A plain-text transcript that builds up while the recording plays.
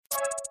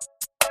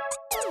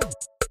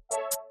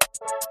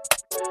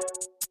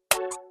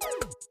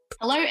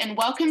Hello and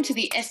welcome to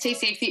the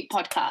STC Fit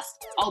podcast.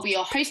 I'll be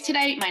your host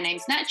today. My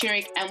name's Nat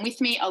Jurek, and with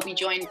me I'll be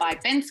joined by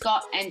Ben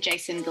Scott and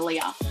Jason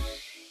Galea.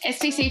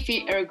 STC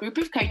Fit are a group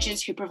of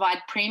coaches who provide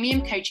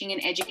premium coaching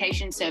and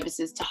education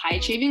services to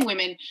high-achieving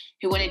women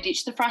who want to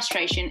ditch the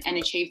frustration and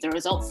achieve the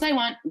results they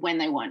want when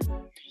they want.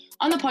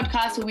 On the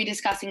podcast, we'll be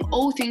discussing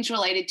all things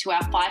related to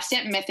our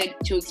 5-step method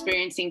to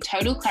experiencing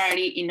total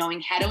clarity in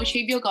knowing how to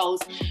achieve your goals,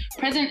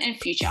 present and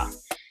future.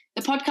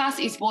 The podcast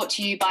is brought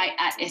to you by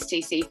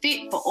 @STC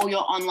Fit for all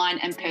your online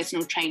and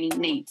personal training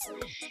needs.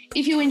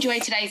 If you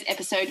enjoyed today's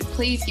episode,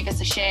 please give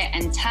us a share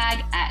and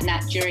tag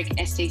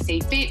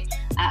 @NatJurek_STC Fit,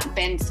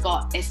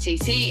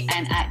 @BenScottSTC,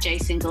 and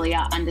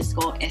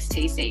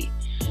 @JasonGalea_STC.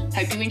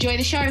 Hope you enjoy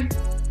the show.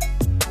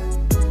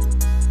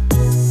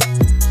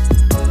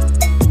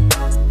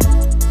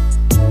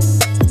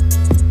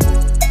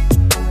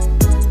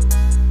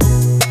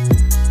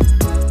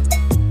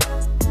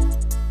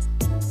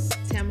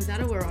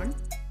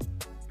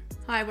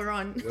 Hi, we're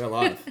on. We're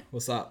live.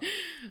 What's up?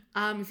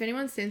 If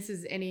anyone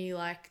senses any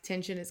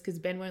tension, it's because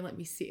Ben won't let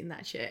me sit in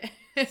that chair.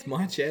 It's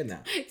my chair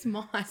now. It's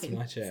mine. It's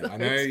my chair. So I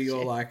know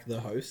you're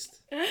the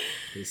host, but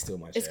it's still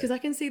my chair. It's because I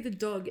can see the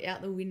dog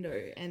out the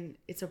window and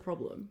it's a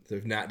problem. So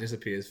if Nat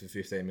disappears for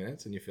 15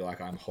 minutes and you feel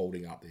like I'm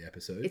holding up the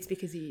episode, it's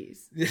because he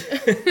is.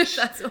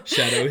 That's all.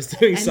 Shadow is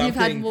doing something. And you've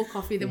had more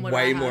coffee than what I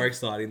way have. more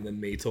exciting than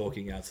me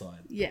talking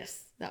outside.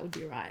 Yes, that would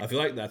be right. I feel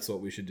like that's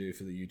what we should do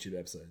for the YouTube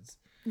episodes.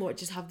 What,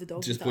 just have the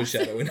dog just with put us?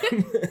 Shadow in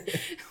them.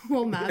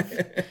 Or Mav.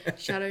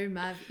 Shadow,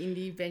 Mav,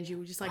 Indy, Benji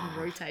will just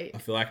rotate. I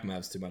feel like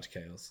Mav's too much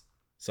chaos.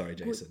 Sorry,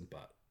 Jason,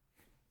 but...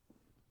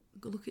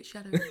 Go look at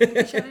Shadow. Look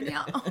at Shadow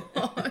now.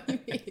 Oh,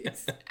 he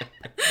is.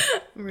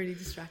 I'm already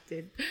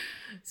distracted.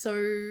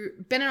 So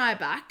Ben and I are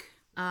back,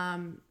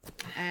 and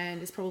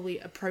it's probably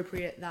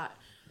appropriate that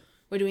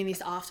we're doing this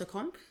after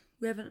comp.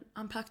 We haven't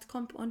unpacked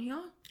comp on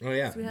here. Oh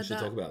yeah, so we should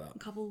talk about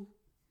that. A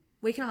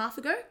week and a half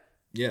ago.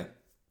 Yeah.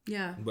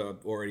 Yeah. We're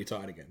already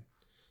tired again.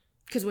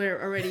 Because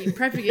we're already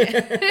prepping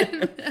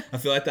it. I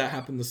feel like that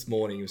happened this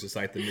morning. It was just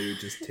the mood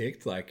just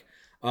ticked. Yeah.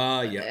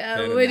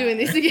 We're doing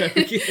this again.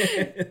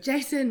 Yeah.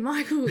 Jason,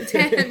 Michael,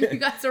 Tam, you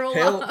guys are all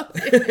Help. up.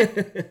 So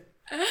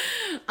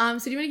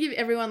do you want to give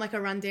everyone a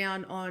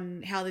rundown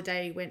on how the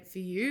day went for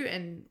you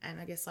and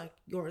I guess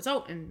your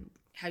result and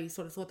how you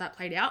sort of thought that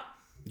played out?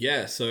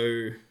 Yeah.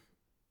 So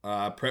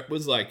prep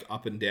was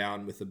up and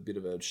down with a bit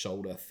of a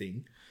shoulder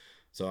thing.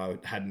 So I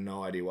had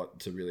no idea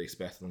what to really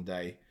expect on the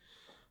day.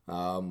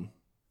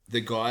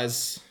 The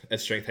guys at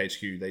Strength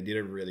HQ, they did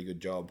a really good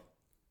job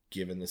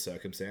given the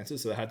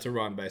circumstances. So they had to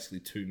run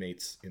basically 2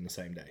 meets in the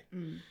same day.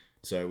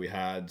 So we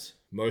had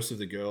most of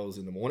the girls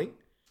in the morning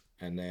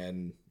and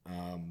then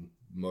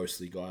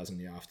mostly guys in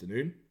the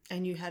afternoon.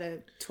 And you had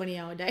a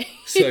 20-hour day.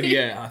 So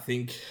yeah, I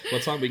think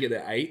what time we get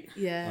there? 8.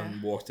 Yeah.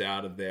 And walked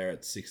out of there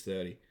at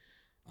 6:30.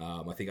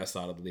 I think I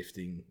started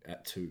lifting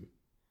at 2.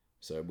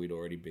 So we'd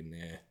already been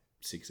there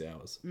 6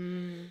 hours.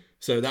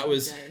 So that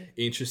was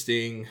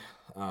interesting.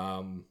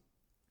 The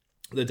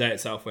day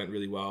itself went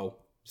really well.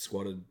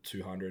 Squatted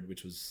 200,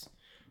 which was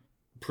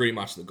pretty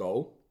much the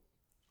goal.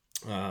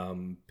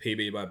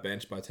 PB by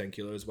bench by 10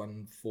 kilos,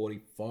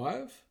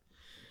 145.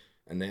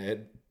 And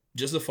then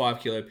just a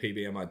 5 kilo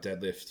PB on my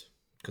deadlift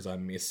because I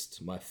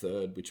missed my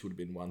third, which would have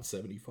been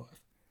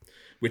 175,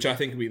 which I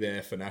think will be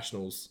there for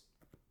nationals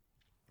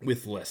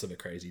with less of a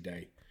crazy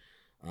day.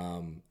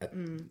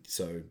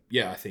 So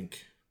yeah, I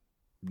think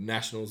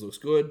nationals looks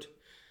good.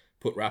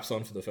 Put wraps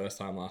on for the first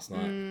time last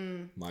night.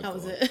 That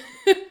was it.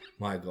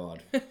 My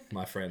God,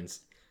 my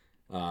friends.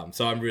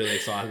 So I'm really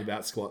excited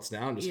about squats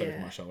now. I'm just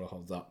hoping my shoulder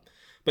holds up.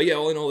 But yeah,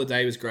 all in all, the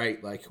day was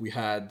great. We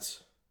had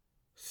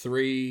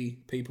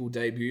 3 people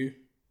debut.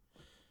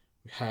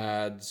 We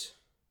had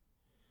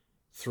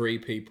 3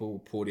 people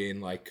put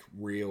in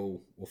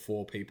real, or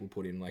 4 people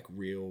put in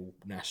real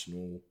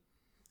national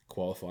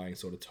qualifying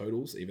sort of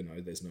totals, even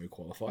though there's no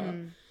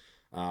qualifier,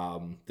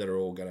 that are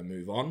all going to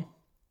move on.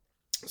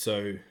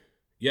 So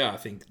yeah, I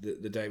think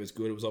the day was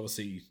good. It was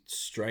obviously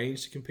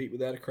strange to compete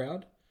without a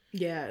crowd.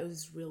 Yeah, it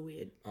was real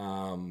weird.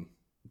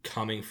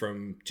 Coming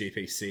from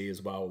GPC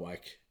as well,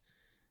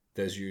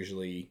 there's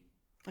usually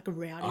a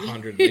rowdy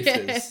 100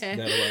 lifters, let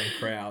alone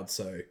crowd.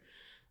 So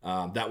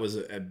that was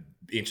an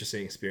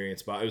interesting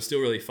experience, but it was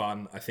still really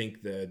fun. I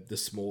think the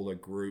smaller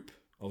group,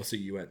 obviously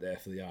you went there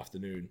for the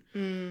afternoon.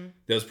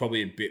 There was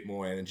probably a bit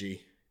more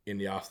energy in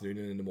the afternoon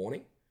and in the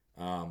morning.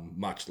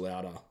 Much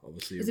louder,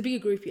 obviously. It was a bigger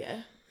group,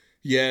 yeah?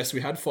 Yes, we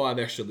had 5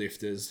 extra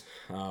lifters,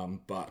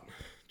 but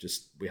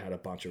we had a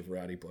bunch of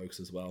rowdy blokes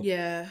as well.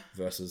 Yeah.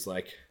 Versus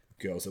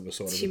girls that were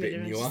sort of timid a bit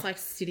and newer.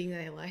 Just sitting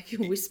there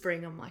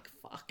whispering. I'm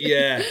fuck.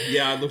 Yeah.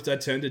 I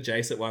turned to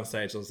Jace at one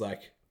stage. I was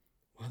like,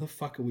 why the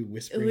fuck are we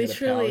whispering at a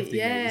powerlifting meet?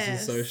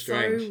 This is so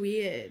strange. So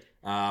weird.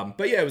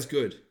 But yeah, it was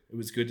good. It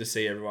was good to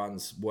see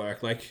everyone's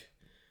work.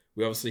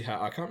 We obviously had,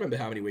 I can't remember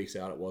how many weeks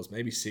out it was,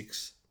 maybe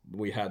 6.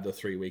 We had the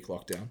 3-week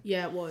lockdown.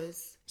 Yeah, it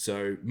was.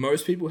 So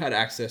most people had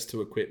access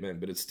to equipment,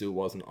 but it still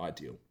wasn't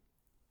ideal.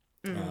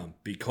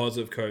 Because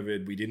of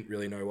COVID, we didn't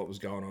really know what was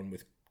going on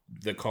with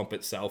the comp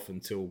itself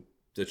until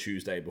the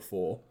Tuesday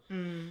before.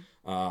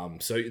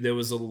 So there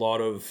was a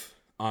lot of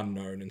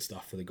unknown and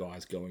stuff for the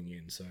guys going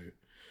in. So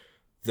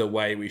the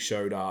way we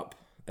showed up,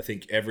 I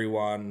think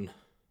everyone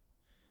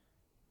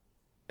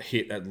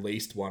hit at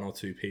least 1 or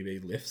 2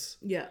 PB lifts.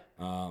 Yeah.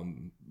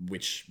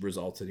 Which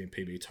resulted in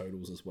PB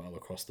totals as well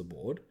across the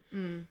board.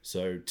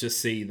 So to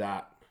see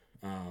that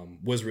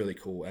was really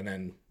cool. And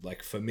then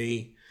like for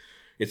me,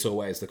 it's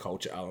always the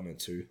culture element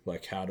too.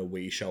 Like how do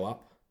we show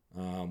up?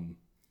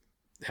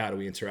 How do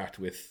we interact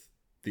with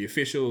the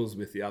officials,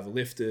 with the other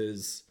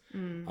lifters?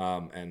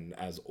 And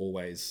as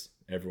always,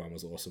 everyone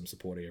was awesome,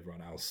 supporting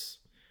everyone else.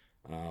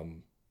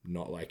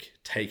 Not like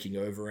taking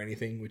over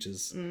anything, which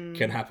is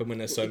can happen when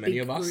there's so many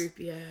of us. Group,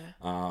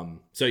 yeah.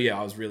 So yeah,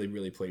 I was really,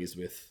 really pleased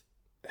with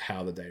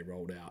how the day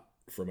rolled out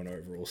from an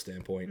overall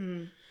standpoint.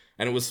 And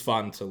it was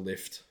fun to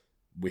lift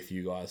with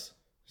you guys.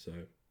 So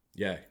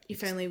yeah.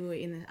 If only we were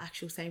in the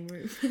actual same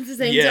room at the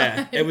same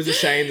time. It was a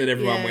shame that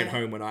everyone went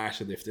home when I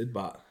actually lifted,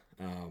 but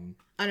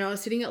I know, I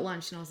was sitting at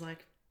lunch and I was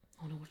like,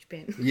 I want to watch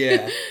Ben.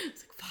 Yeah.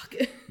 It's like, fuck.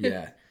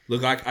 Yeah.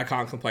 Look, I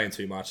can't complain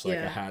too much. Like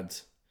I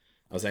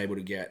was able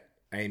to get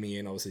Amy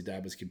in. Obviously,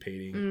 Dad was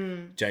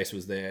competing. Jace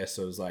was there,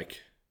 so it was like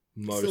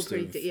most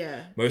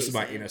of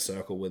my inner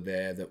circle were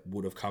there that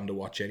would have come to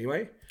watch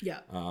anyway. Yeah.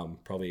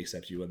 Probably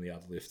except you and the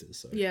other lifters.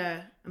 So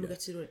yeah, and we got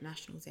to do it at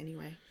nationals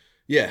anyway.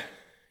 Yeah.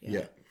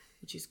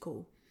 Which is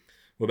cool.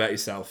 What about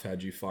yourself? How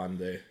did you find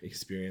the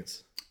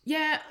experience?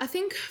 Yeah, I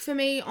think for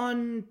me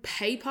on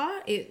paper,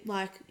 it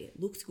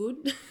looks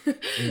good.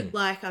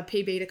 Like I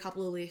PB'd a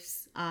couple of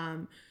lifts.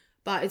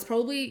 But it's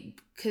probably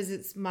because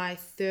it's my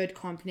third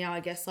comp now,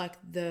 I guess, like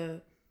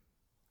the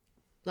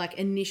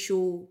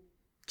initial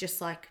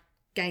just like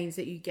gains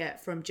that you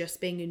get from just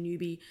being a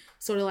newbie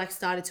sort of like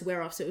started to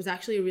wear off. So it was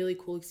actually a really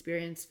cool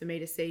experience for me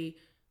to see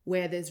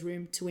where there's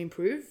room to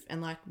improve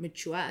and like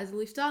mature as a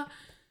lifter.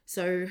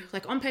 So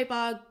like on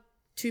paper,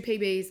 2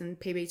 PBs and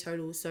PB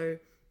totals. So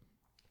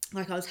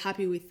like I was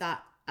happy with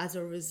that as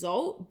a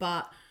result.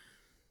 But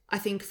I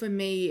think for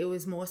me, it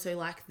was more so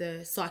like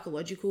the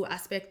psychological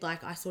aspect.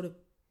 Like I sort of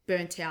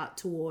burnt out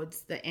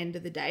towards the end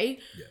of the day.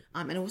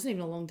 And it wasn't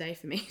even a long day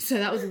for me. So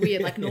that was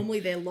weird. Like normally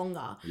they're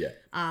longer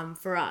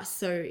for us.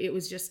 So it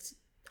was just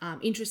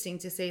interesting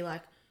to see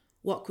like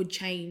what could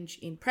change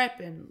in prep.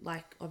 And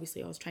like,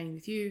 obviously I was training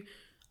with you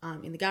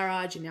in the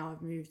garage, and now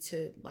I've moved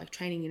to like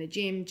training in a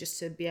gym just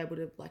to be able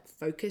to like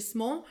focus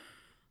more.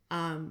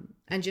 And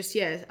just,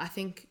 I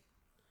think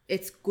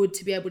it's good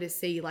to be able to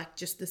see like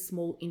just the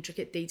small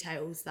intricate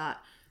details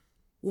that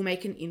will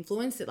make an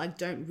influence that like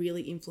don't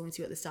really influence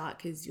you at the start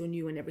because you're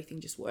new and everything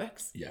just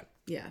works.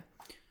 Yeah.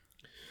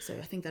 So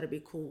I think that'd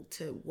be cool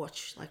to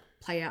watch like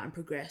play out and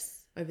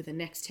progress over the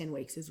next 10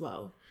 weeks as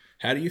well.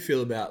 How do you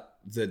feel about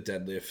the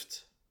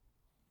deadlift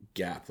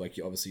gap? Like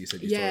obviously you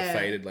said you sort of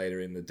faded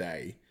later in the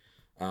day.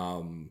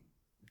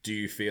 Do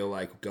you feel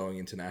like going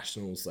into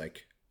nationals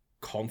like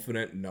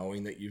confident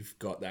knowing that you've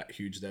got that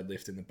huge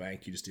deadlift in the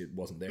bank, you just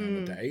wasn't there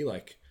on the day?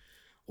 Like,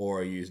 or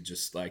are you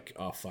just like,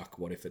 oh fuck,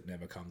 what if it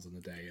never comes on the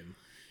day? And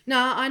no,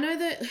 I know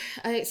that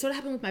it sort of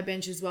happened with my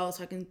bench as well.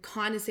 So I can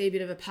kind of see a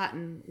bit of a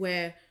pattern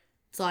where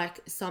it's like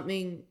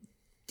something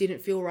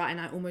didn't feel right and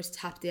I almost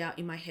tapped out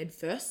in my head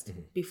first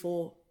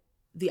before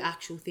the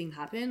actual thing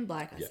happened.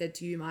 Like I said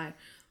to you, my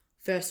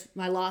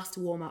last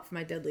warm up for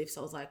my deadlifts,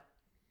 I was like,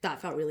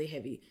 that felt really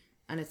heavy.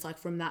 And it's like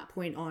from that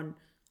point on,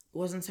 it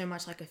wasn't so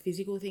much like a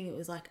physical thing. It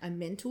was like a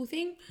mental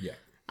thing.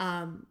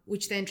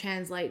 Which then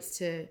translates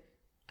to,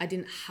 I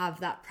didn't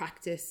have that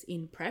practice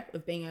in prep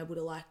of being able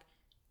to like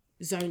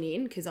zone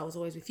in because I was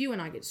always with you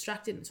and I get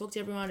distracted and talk to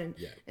everyone and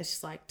it's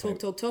just like talk,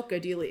 go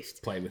do your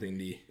lift. Play with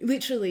Indy.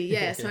 Literally,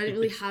 yeah. So I didn't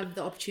really have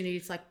the opportunity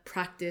to like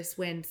practice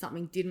when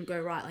something didn't go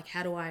right. Like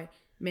how do I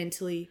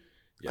mentally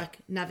like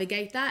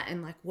navigate that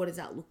and like what does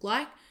that look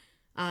like?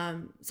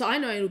 So I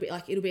know it'll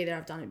be there.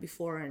 I've done it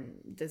before and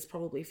there's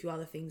probably a few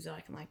other things that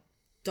I can like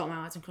dot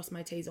my I's and cross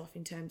my T's off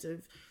in terms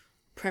of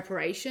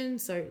preparation.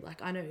 So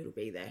like I know it'll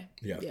be there.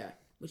 Yeah.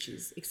 Which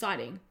is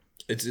exciting.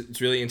 It's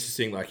really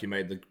interesting. Like you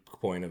made the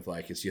point of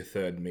like, it's your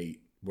third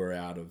meet. We're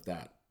out of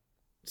that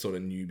sort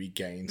of newbie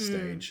gain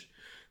stage.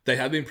 They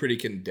have been pretty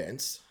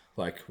condensed.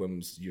 Like when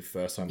was your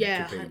first time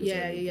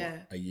competing?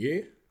 A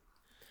year?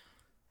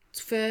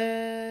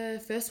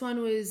 First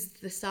one was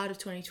the start of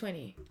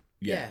 2020.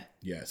 Yeah.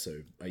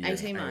 So a year,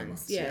 18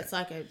 months. Yeah. It's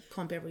like a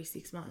comp every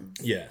 6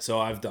 months. Yeah. So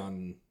I've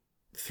done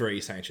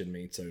 3 sanctioned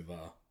meets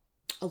over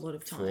a lot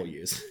of time. 4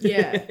 years.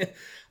 Yeah.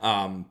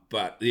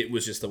 But it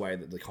was just the way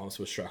that the comps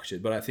were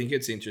structured. But I think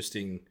it's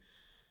interesting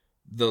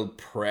the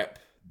prep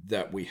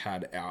that we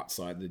had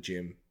outside the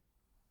gym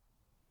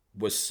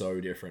was so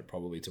different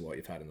probably to what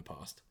you've had in the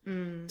past.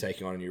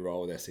 Taking on a new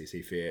role with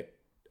STC Fit,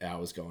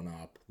 hours going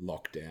up,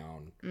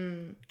 lockdown,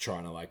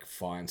 trying to like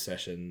find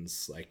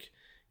sessions. Like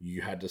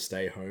you had to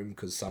stay home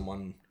because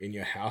someone in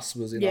your house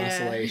was in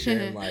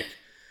isolation. Like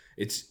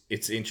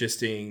it's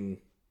interesting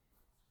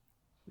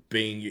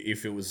being,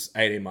 if it was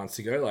 18 months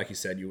ago, like you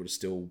said, you would have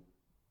still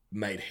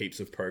made heaps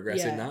of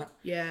progress in that.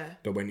 Yeah.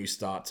 But when you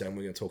start to, and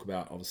we're going to talk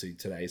about, obviously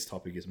today's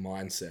topic is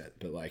mindset,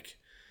 but like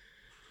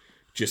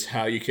just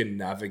how you can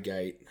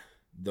navigate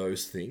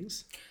those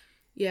things.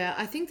 Yeah,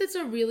 I think that's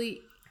a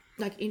really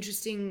like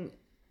interesting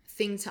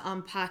thing to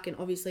unpack, and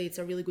obviously it's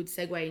a really good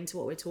segue into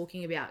what we're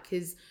talking about,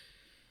 because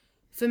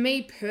for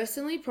me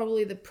personally,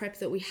 probably the prep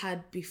that we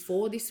had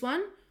before this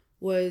one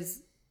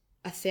was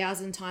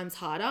 1,000 times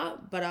harder,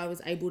 but I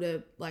was able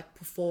to like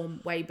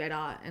perform way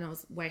better and I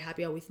was way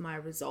happier with my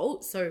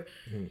results. So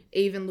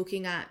even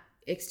looking at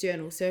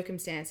external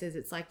circumstances,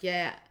 it's like,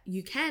 yeah,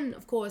 you can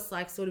of course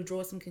like sort of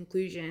draw some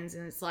conclusions,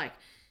 and it's like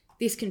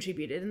this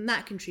contributed and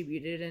that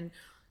contributed, and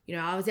you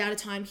know, I was out of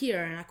time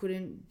here and I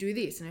couldn't do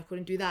this and I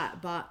couldn't do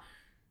that. But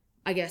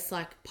I guess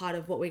like part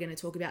of what we're going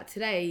to talk about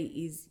today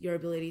is your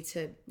ability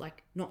to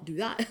like not do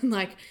that and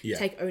like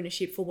take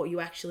ownership for what you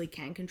actually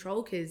can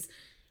control, because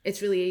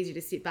it's really easy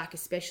to sit back,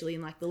 especially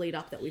in like the lead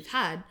up that we've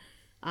had,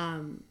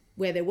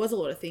 where there was a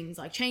lot of things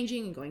like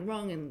changing and going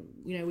wrong, and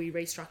you know, we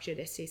restructured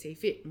STC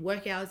Fit and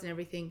work hours and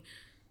everything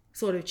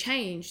sort of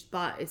changed,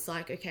 but it's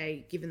like,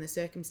 okay, given the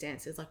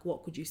circumstances, like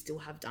what could you still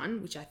have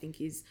done, which I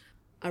think is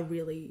a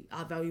really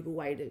valuable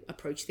way to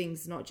approach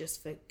things, not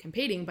just for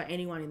competing, but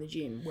anyone in the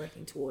gym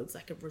working towards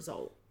like a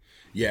result.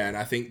 Yeah, and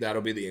I think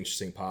that'll be the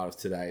interesting part of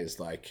today is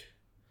like,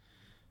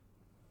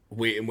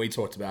 we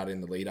talked about it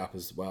in the lead up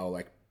as well,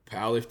 like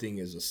powerlifting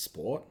is a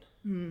sport.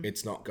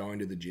 It's not going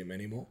to the gym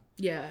anymore.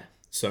 Yeah.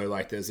 So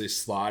like there's this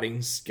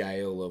sliding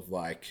scale of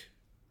like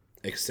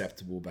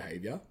acceptable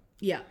behavior.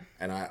 Yeah.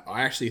 And I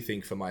actually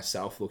think for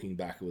myself, looking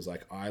back, it was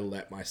like I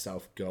let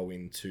myself go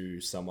into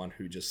someone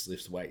who just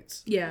lifts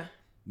weights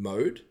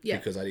mode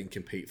because I didn't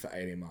compete for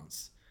 18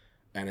 months.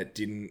 And it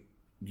didn't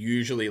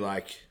usually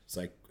like, it's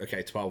like,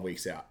 okay, 12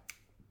 weeks out,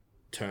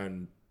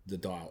 turn the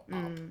dial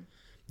up.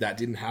 That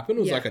didn't happen.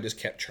 It was like I just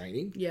kept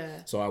training.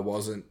 Yeah. So I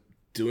wasn't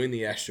doing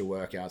the extra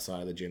work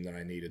outside of the gym that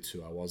I needed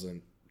to. I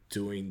wasn't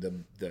doing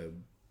the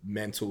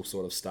mental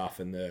sort of stuff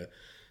and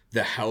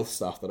the health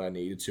stuff that I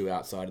needed to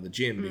outside of the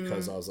gym,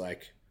 because I was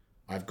like,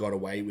 I've got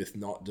away with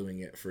not doing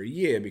it for a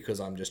year because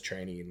I'm just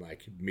training in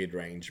like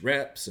mid-range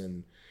reps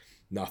and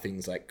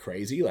nothing's like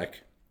crazy.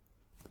 Like,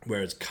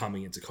 whereas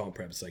coming into comp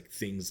prep, it's like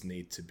things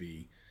need to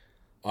be,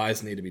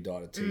 I's need to be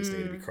dotted, T's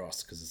need to be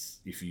crossed, because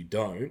if you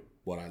don't,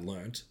 what I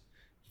learned,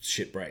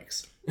 shit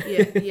breaks.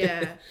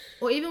 Yeah.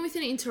 Or even with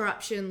an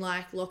interruption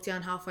like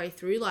lockdown halfway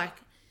through, like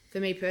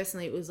for me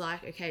personally, it was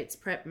like, okay, it's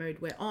prep mode,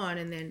 we're on,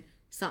 and then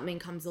something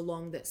comes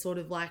along that sort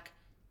of like,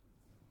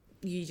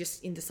 you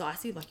just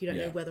indecisive, like you don't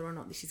know whether or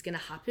not this is going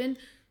to happen.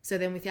 So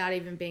then without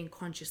even being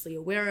consciously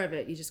aware of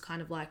it, you just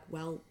kind of like,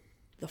 well,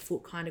 the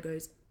foot kind of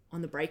goes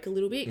on the brake a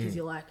little bit, because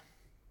you're like,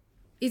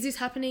 is this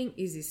happening?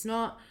 Is this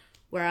not?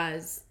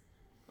 Whereas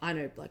I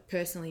know like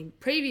personally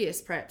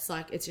previous preps,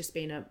 like it's just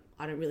been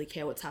I don't really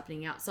care what's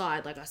happening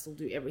outside. Like I still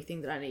do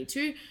everything that I need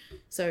to.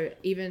 So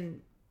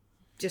even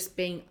just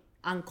being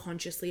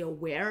unconsciously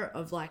aware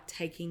of like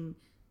taking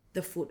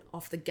the foot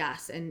off the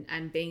gas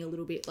and being a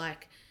little bit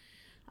like,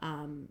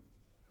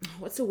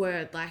 what's the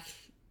word? Like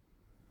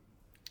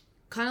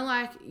kind of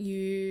like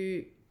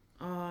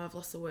I've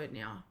lost the word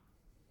now.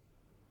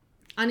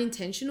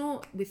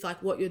 Unintentional with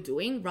like what you're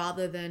doing,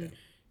 rather than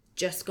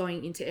just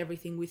going into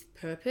everything with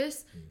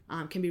purpose,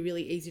 can be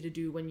really easy to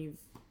do when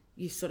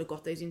you've sort of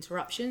got those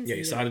interruptions. Yeah,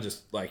 you start to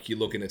just like, you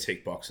look into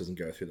tick boxes and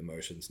go through the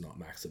motions, not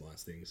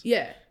maximize things.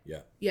 Yeah.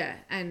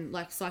 And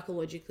like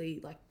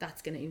psychologically, like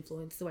that's going to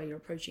influence the way you're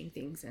approaching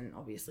things and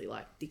obviously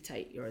like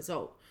dictate your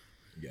result.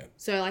 Yeah.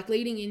 So like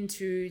leading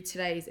into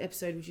today's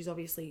episode, which is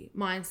obviously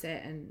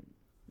mindset and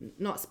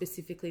not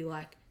specifically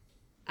like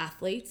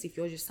athletes, if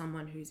you're just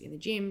someone who's in the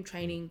gym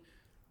training,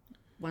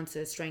 wants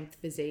a strength,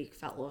 physique,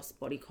 fat loss,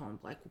 body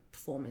comp, like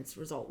performance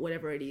result,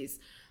 whatever it is,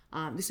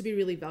 this would be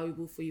really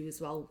valuable for you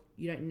as well.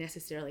 You don't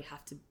necessarily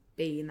have to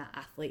be in that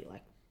athlete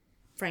like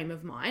frame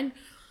of mind.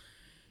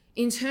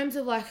 In terms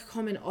of like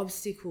common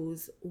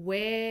obstacles,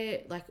 where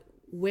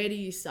do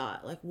you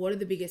start? Like what are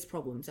the biggest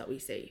problems that we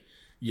see?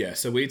 Yeah,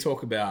 so we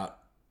talk about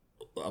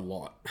a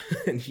lot,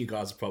 and you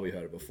guys have probably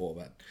heard it before,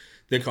 but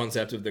the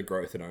concept of the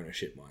growth and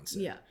ownership mindset.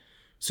 Yeah.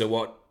 So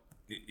what,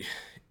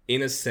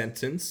 in a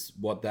sentence,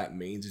 what that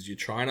means is you're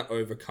trying to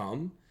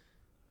overcome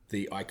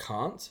the I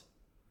can't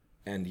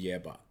and yeah,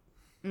 but.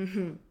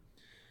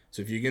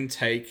 So if you can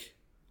take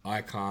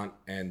I can't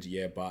and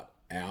yeah, but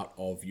out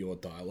of your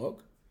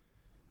dialogue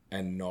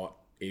and not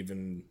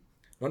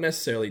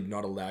necessarily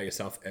not allow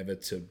yourself ever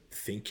to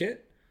think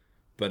it,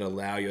 but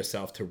allow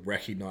yourself to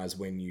recognize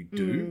when you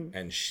do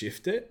and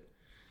shift it,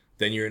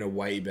 then you're in a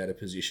way better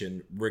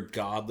position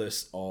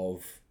regardless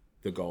of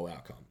the goal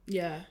outcome.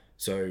 Yeah.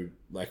 So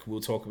like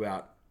we'll talk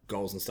about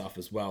goals and stuff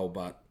as well,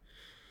 but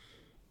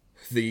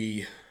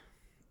the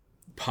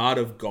part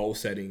of goal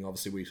setting,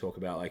 obviously we talk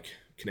about like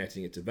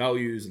connecting it to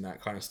values and that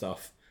kind of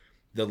stuff.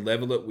 The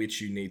level at which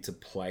you need to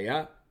play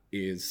at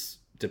is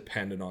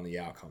dependent on the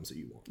outcomes that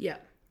you want. Yeah.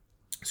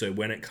 So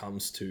when it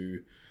comes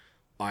to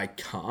I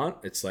can't,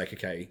 it's like,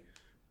 okay,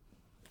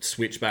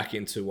 switch back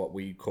into what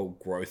we call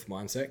growth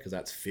mindset, because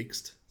that's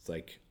fixed. It's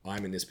like,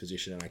 I'm in this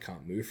position and I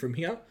can't move from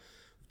here,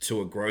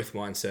 to a growth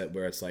mindset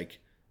where it's like,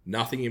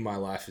 nothing in my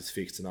life is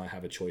fixed and I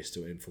have a choice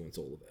to influence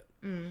all of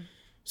it.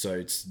 So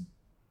it's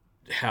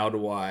how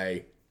do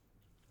I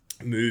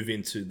move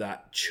into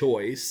that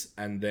choice?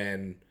 And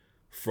then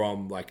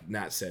from, like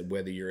Nat said,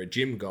 whether you're a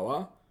gym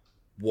goer,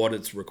 what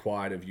it's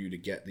required of you to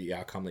get the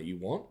outcome that you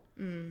want,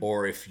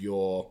 or if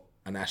you're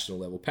a national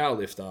level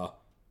powerlifter,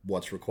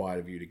 what's required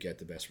of you to get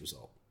the best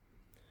result.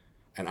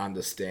 And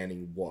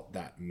understanding what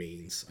that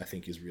means, I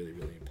think, is really,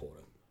 really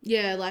important.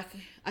 Yeah, like,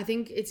 I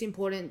think it's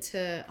important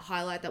to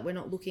highlight that we're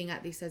not looking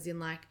at this as in,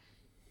 like,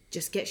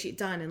 just get shit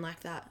done and,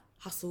 like, that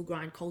hustle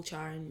grind culture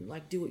and,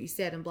 like, do what you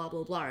said and blah,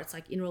 blah, blah. It's,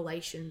 like, in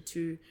relation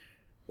to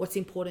what's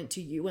important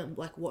to you and,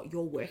 like, what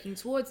you're working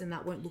towards, and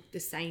that won't look the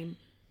same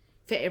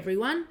for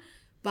everyone.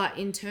 But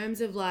in terms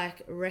of,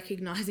 like,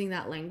 recognizing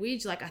that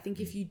language, like, I think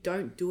if you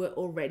don't do it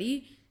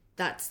already,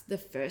 that's the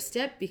first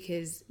step,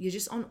 because you're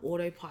just on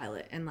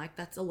autopilot, and, like,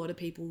 that's a lot of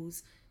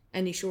people's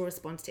initial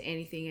response to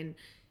anything. And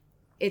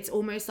it's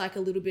almost like a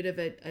little bit of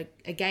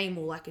a game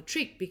or like a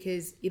trick,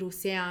 because it'll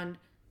sound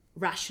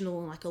rational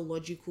and like a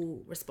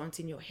logical response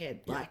in your head,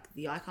 like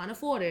I can't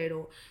afford it,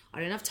 or I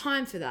don't have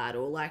time for that,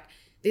 or like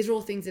these are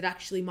all things that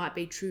actually might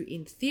be true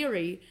in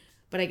theory,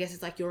 but I guess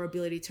it's like your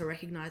ability to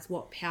recognize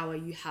what power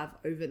you have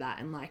over that,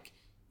 and like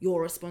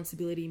your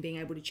responsibility in being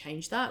able to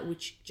change that,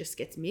 which just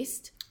gets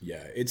missed.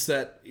 Yeah, it's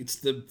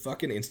the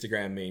fucking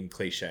Instagram meme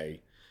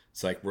cliche.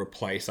 It's like,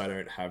 replace I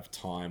don't have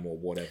time or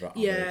whatever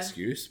other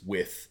excuse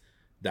with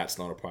that's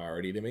not a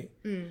priority to me.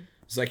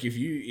 It's like,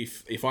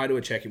 if I do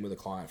a check-in with a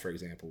client, for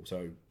example,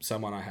 so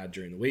someone I had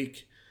during the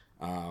week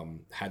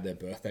had their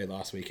birthday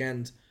last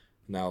weekend,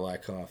 and they were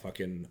like, oh, I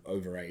fucking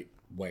overate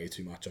way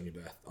too much on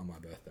my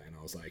birthday. And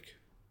I was like,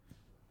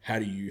 how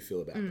do you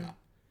feel about that?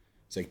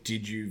 It's like, do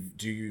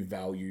you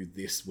value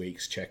this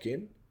week's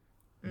check-in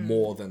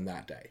more than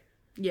that day?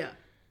 Yeah.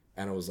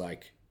 And I was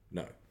like,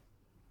 no.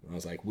 And I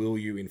was like, will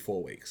you in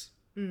 4 weeks?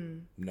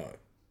 No.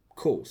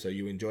 Cool. So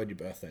you enjoyed your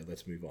birthday.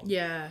 Let's move on.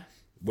 Yeah.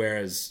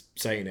 Whereas,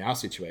 say in our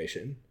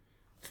situation,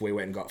 if we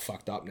went and got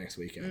fucked up next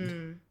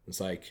weekend, it's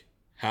like,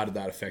 how did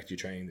that affect your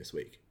training this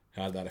week?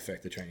 How did that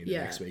affect the training the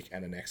next week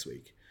and the next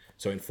week?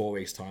 So in 4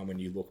 weeks' time, when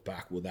you look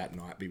back, will that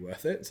night be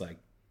worth it? It's like,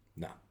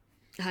 no.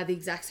 I had the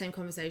exact same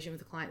conversation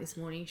with a client this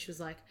morning. She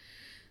was like,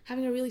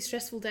 having a really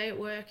stressful day at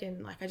work,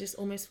 and like, I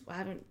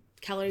haven't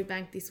calorie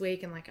banked this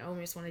week, and like, I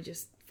almost want to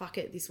just fuck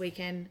it this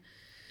weekend.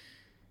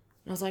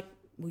 And I was like,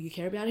 will you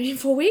care about it in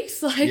 4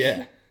 weeks? Like,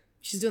 yeah.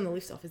 She's doing the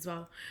lift off as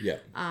well. Yeah.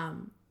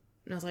 And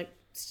I was like,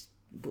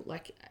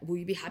 will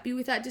you be happy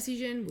with that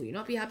decision? Will you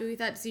not be happy with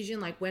that decision?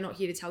 Like, we're not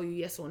here to tell you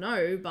yes or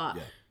no, but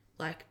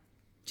like,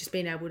 just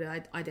being able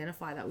to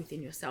identify that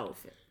within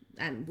yourself.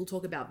 And we'll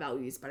talk about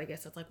values, but I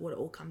guess that's like what it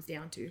all comes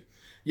down to.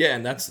 Yeah,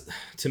 and that's,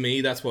 to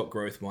me, that's what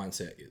growth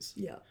mindset is.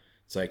 Yeah.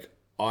 It's like,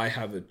 I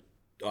have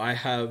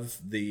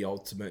the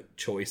ultimate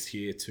choice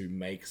here to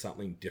make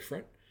something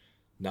different.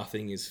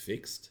 Nothing is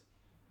fixed.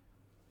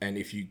 And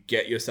if you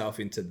get yourself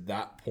into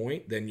that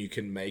point, then you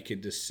can make a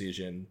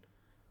decision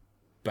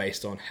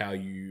based on how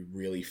you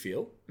really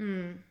feel.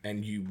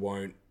 And you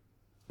won't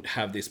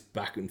have this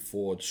back and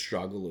forward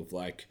struggle of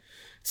like,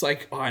 it's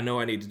like, oh, I know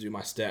I need to do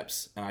my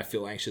steps and I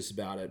feel anxious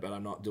about it, but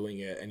I'm not doing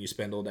it. And you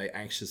spend all day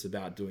anxious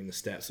about doing the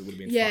steps. It would have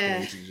been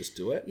fucking easy to just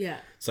do it. Yeah.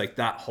 It's like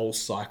that whole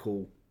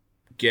cycle,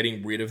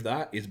 getting rid of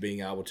that is being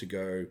able to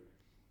go,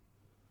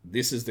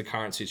 this is the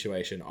current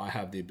situation. I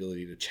have the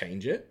ability to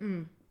change it.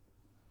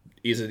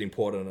 Is it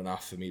important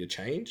enough for me to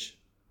change?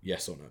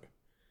 Yes or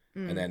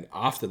no? And then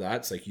after that,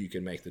 it's like, you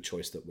can make the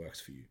choice that works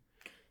for you.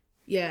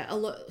 Yeah,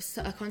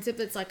 a concept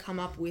that's like come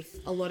up with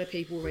a lot of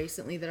people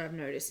recently that I've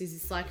noticed is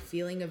this like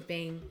feeling of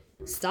being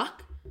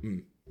stuck,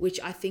 which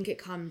I think it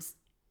comes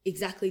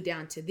exactly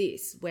down to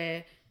this,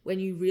 where when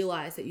you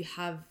realize that you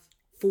have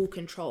full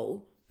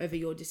control over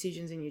your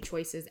decisions and your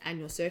choices and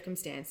your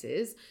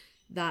circumstances,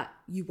 that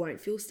you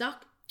won't feel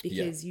stuck,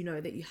 because you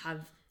know that you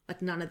have,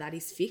 like, none of that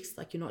is fixed.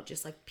 Like, you're not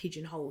just like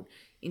pigeonholed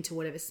into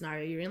whatever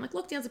scenario you're in. Like,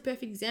 lockdown's a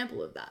perfect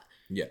example of that.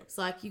 Yeah. It's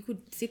like, you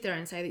could sit there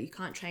and say that you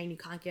can't train, you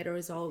can't get a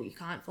result, you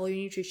can't follow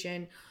your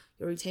nutrition,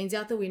 your routine's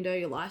out the window,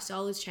 your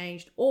lifestyle has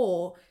changed,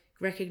 or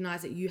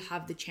recognize that you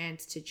have the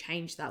chance to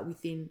change that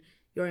within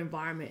your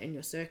environment and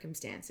your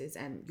circumstances,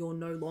 and you're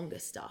no longer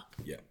stuck.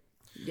 Yeah.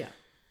 Yeah.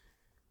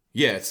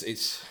 Yeah,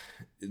 it's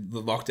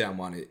the lockdown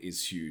one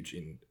is huge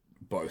in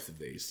both of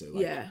these. So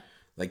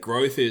like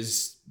growth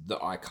is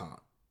the I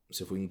can't.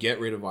 So if we can get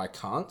rid of I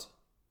can't,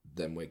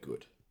 then we're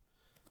good.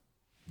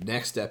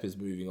 Next step is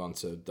moving on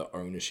to the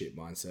ownership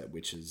mindset,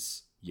 which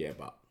is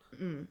but.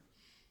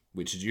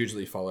 Which is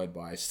usually followed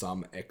by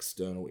some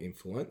external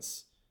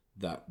influence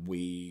that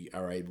we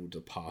are able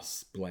to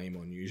pass blame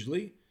on,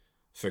 usually,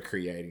 for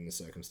creating the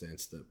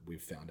circumstance that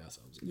we've found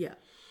ourselves in. Yeah.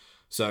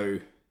 So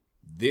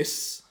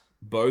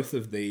both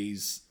of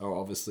these are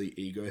obviously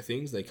ego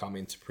things. They come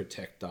in to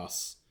protect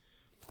us,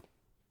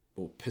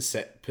 or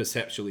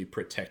perceptually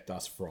protect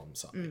us from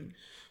something.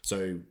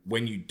 So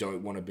when you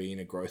don't want to be in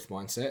a growth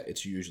mindset,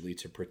 it's usually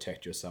to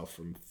protect yourself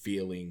from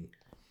feeling,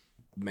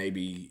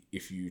 maybe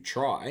if you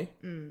try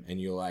and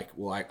you're like,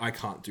 well, I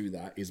can't do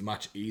that, is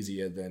much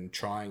easier than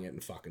trying it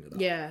and fucking it up.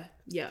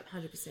 Yeah,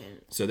 100%.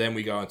 So then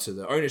we go into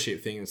the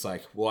ownership thing. It's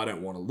like, well, I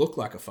don't want to look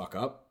like a fuck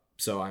up,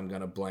 So I'm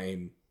going to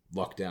blame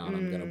lockdown.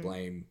 I'm going to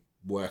blame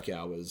work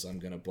hours. I'm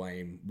going to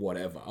blame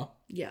whatever.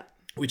 Yeah.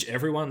 Which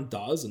everyone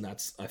does. And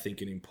that's, I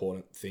think, an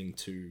important thing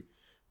to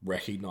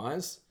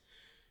recognize.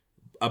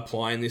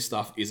 Applying this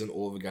stuff isn't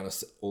all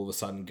of a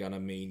sudden gonna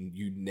mean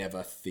you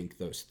never think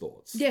those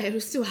thoughts. Yeah, it'll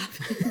still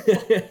happen.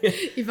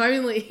 If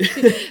only.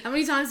 How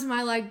many times am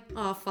I like,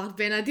 oh fuck,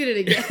 Ben, I did it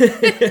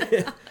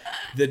again?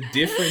 The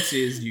difference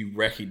is you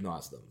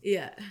recognize them.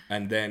 Yeah.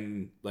 And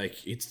then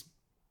like it's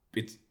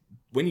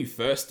when you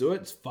first do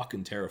it, it's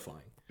fucking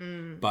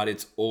terrifying. But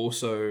it's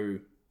also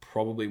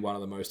probably one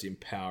of the most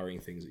empowering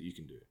things that you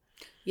can do.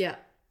 Yeah.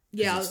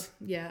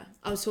 Yeah,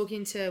 I was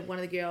talking to one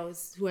of the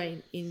girls who are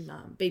in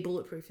Be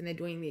Bulletproof, and they're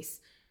doing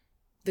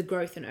the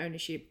growth and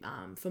ownership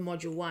for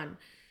module 1,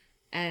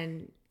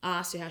 and I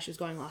asked her how she was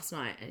going last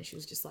night, and she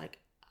was just like,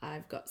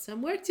 I've got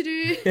some work to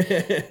do.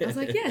 I was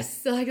like,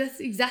 yes, so like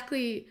that's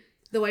exactly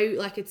the way,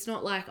 like it's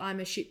not like I'm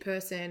a shit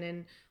person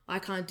and I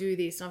can't do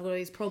this and I've got all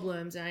these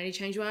problems and I need to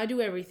change the way I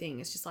do everything.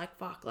 It's just like,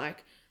 fuck,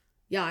 like,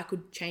 yeah, I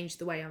could change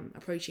the way I'm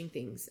approaching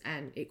things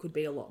and it could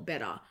be a lot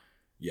better.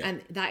 Yeah.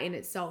 And that in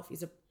itself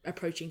is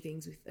approaching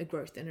things with a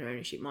growth and an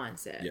ownership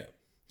mindset. Yeah.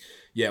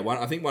 Yeah.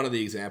 I think one of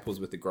the examples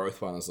with the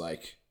growth one is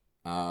like,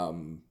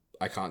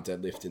 I can't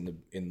deadlift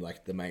in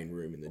like the main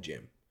room in the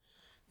gym.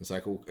 It's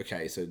like, well,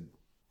 okay, so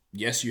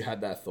yes, you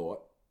had that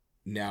thought.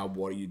 Now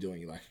what are you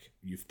doing? Like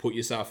you've put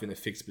yourself in a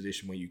fixed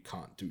position where you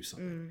can't do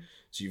something.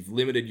 So you've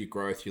limited your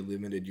growth. You've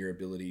limited your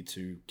ability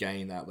to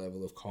gain that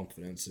level of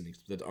confidence, and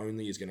that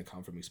only is going to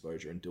come from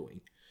exposure and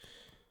doing.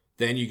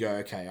 Then you go,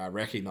 okay, I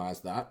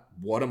recognize that.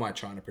 What am I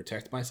trying to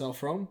protect myself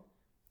from?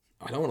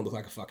 I don't want to look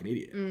like a fucking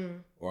idiot.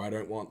 Or I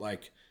don't want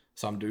like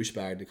some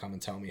douchebag to come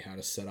and tell me how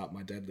to set up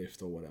my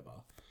deadlift or whatever.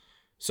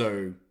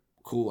 So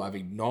cool, I've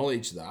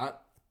acknowledged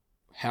that.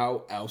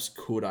 How else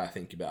could I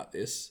think about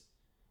this?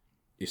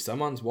 If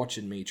someone's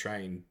watching me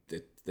train,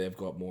 they've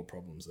got more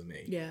problems than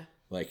me. Yeah.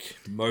 Like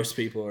most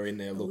people are in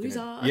there looking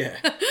at... Yeah.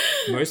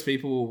 Most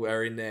people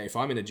are in there. If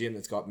I'm in a gym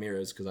that's got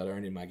mirrors because I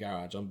don't in my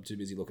garage, I'm too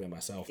busy looking at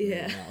myself and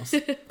everyone else.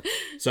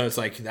 So it's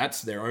like,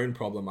 that's their own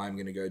problem. I'm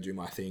going to go do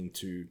my thing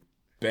to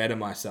better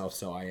myself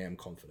so I am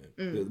confident.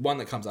 The one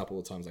that comes up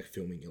all the time is like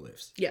filming your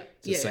lifts. Yeah.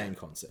 It's the same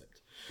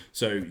concept.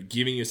 So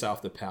giving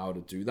yourself the power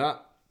to do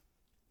that.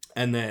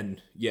 And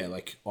then, yeah,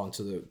 like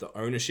onto the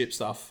ownership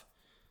stuff.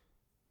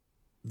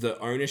 The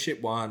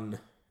ownership one,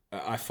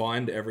 I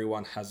find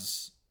everyone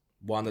has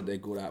one that they're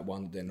good at,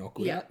 one that they're not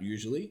good at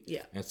usually.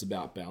 Yeah. And it's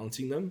about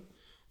balancing them.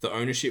 The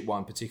ownership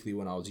one, particularly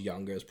when I was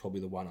younger, is probably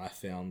the one I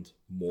found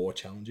more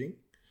challenging.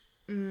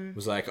 It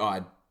was like,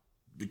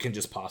 we can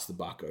just pass the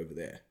buck over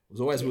there. I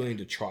was always willing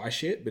to try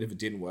shit, but if it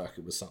didn't work,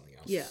 it was something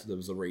else. Yeah. There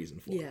was a reason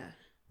for it.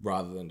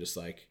 Rather than just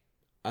like,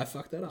 I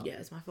fucked that up. Yeah,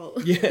 it's my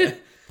fault. Yeah.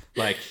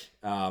 Like,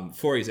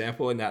 for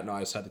example, and Nat and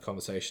I just had the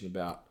conversation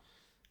about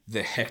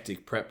the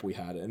hectic prep we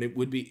had, and it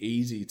would be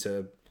easy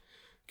to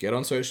get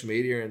on social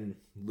media and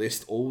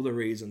list all the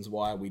reasons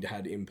why we'd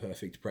had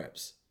imperfect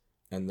preps,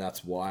 and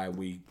that's why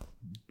we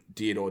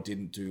did or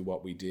didn't do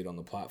what we did on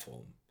the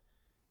platform.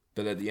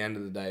 But at the end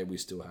of the day, we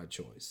still had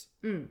choice.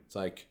 It's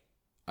like,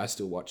 I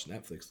still watched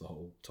Netflix the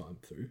whole time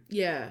through.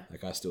 Yeah.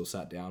 Like, I still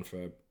sat down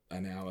for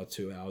an hour,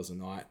 2 hours a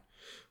night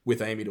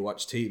with Amy to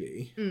watch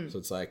TV. So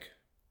it's like,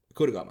 I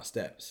could have got my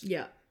steps.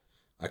 Yeah.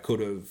 I could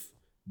have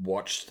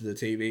watched the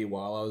TV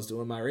while I was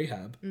doing my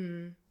rehab,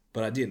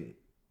 but I didn't.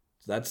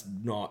 It's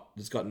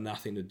got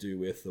nothing to do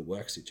with the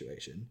work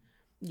situation.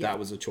 That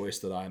was a choice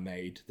that I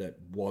made that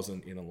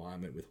wasn't in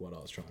alignment with what I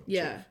was trying to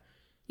achieve.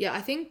 Yeah,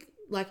 I think,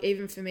 like,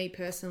 even for me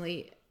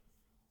personally,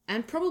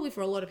 and probably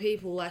for a lot of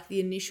people, like, the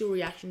initial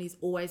reaction is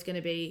always going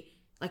to be,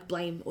 like,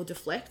 blame or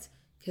deflect,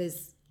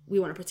 because we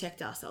want to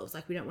protect ourselves.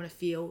 Like, we don't want to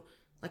feel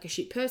like a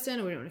shit person,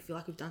 or we don't want to feel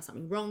like we've done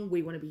something wrong.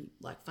 We want to be,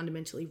 like,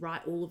 fundamentally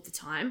right all of the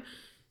time.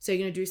 So you're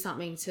going to do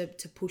something to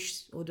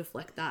push or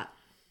deflect that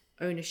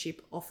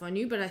ownership off on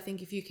you. But I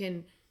think if you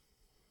can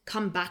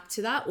come back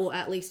to that, or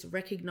at least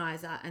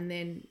recognize that, and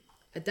then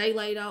a day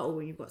later or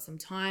when you've got some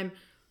time,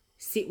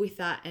 sit with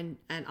that and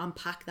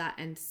unpack that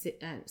and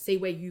see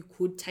where you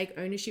could take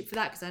ownership for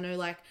that. Because I know,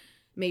 like,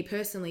 me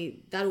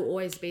personally, that'll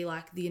always be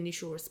like the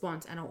initial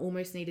response, and I'll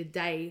almost need a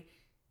day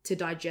to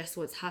digest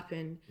what's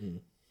happened.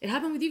 It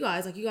happened with you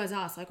guys. Like, you guys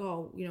asked, like,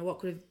 oh, you know, what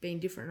could have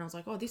been different? And I was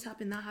like, oh, this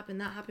happened, that happened,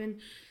 that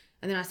happened.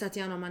 And then I sat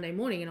down on Monday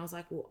morning and I was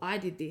like, well, I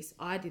did this,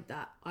 I did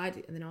that,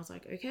 And then I was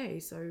like, okay,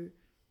 so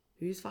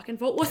whose fucking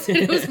fault was it?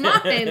 It was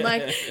mine.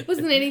 Like, it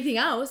wasn't anything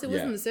else. It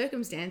wasn't the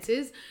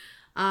circumstances.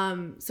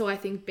 So I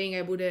think being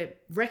able to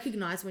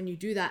recognize when you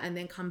do that and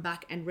then come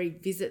back and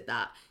revisit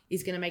that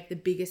is going to make the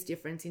biggest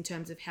difference in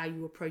terms of how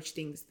you approach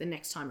things the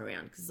next time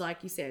around. Because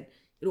like you said,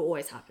 it'll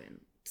always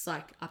happen. It's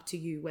like up to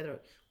you whether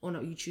or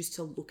not you choose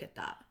to look at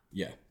that.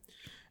 Yeah.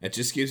 It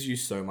just gives you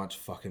so much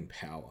fucking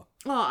power.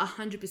 Oh,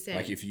 100%.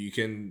 Like, if you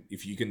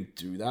can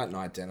do that and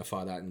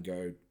identify that and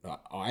go,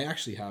 I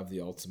actually have the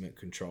ultimate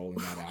control in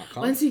that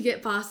outcome. Once you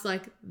get past,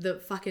 like, the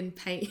fucking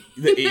pain.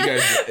 The ego,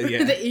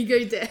 the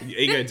ego death.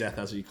 Ego death,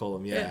 that's what you call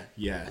them.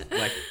 Yeah.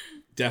 Like,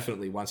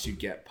 definitely once you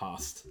get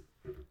past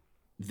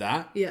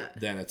that,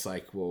 then it's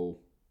like, well,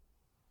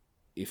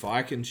 if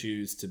I can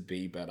choose to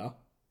be better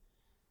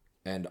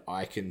and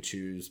I can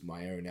choose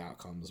my own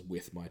outcomes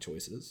with my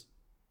choices,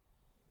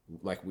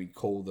 like we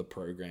call the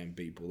program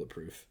Be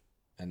Bulletproof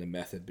and the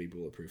method Be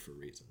Bulletproof for a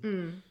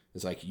reason.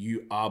 It's like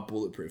you are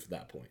bulletproof at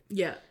that point.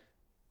 Yeah.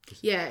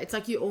 Yeah, it's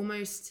like you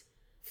almost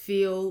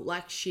feel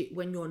like shit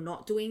when you're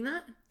not doing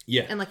that.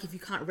 Yeah. And like if you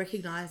can't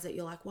recognize it,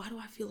 you're like, why do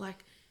I feel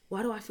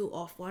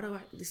off?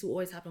 This will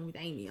always happen with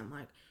Amy. I'm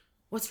like,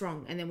 what's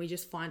wrong? And then we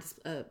just find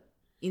a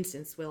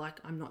instance where like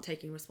I'm not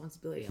taking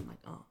responsibility. I'm like,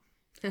 oh,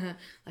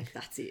 like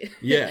that's it.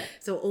 Yeah.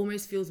 So it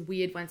almost feels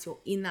weird once you're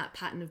in that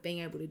pattern of being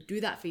able to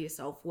do that for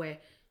yourself, where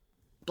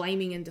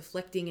blaming and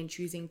deflecting and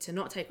choosing to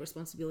not take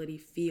responsibility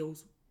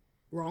feels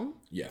wrong.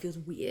 Yeah. It feels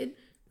weird.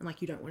 And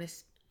like you don't want to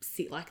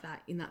sit like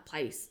that in that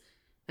place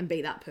and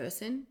be that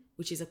person,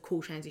 which is a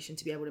cool transition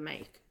to be able to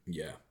make.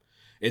 Yeah.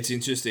 It's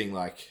interesting.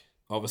 Like,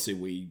 obviously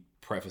we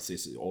preface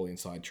this all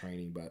inside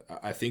training, but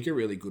I think a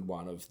really good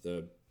one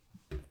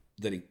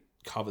that it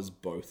covers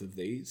both of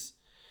these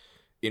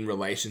in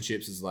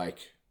relationships is like,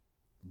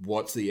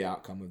 what's the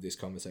outcome of this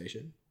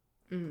conversation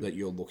that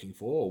you're looking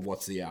for? Or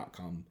what's the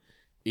outcome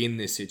in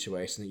this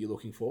situation that you're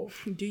looking for?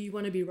 Do you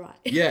want to be right?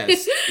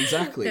 Yes,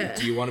 exactly. Yeah.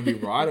 Do you want to be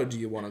right or do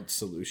you want a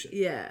solution?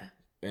 Yeah.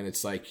 And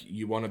it's like,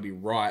 you want to be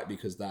right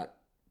because that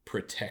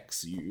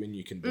protects you and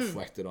you can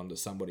deflect it onto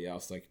somebody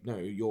else. Like, no,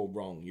 you're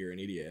wrong. You're an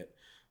idiot.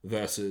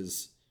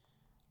 Versus,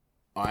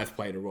 I've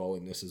played a role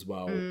in this as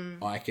well.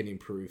 I can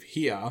improve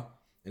here.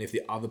 And if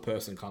the other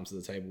person comes to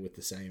the table with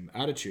the same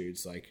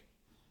attitudes, like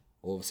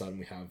all of a sudden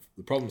we have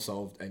the problem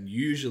solved. And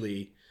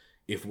usually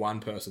if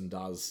one person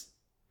does,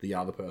 the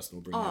other person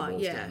will bring their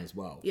walls down as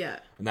well. Yeah.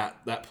 And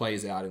that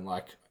plays out in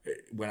like,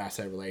 when I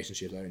say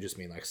relationships, I don't just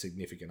mean like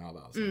significant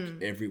others.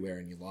 Like everywhere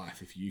in your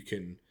life, if you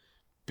can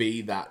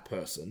be that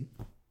person,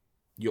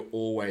 you're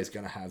always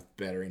going to have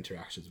better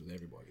interactions with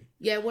everybody.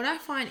 Yeah, what I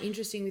find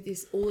interesting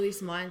with all of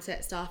this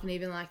mindset stuff and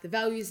even like the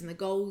values and the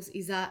goals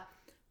is that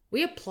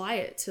we apply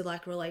it to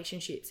like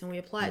relationships and we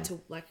apply it to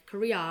like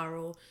career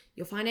or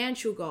your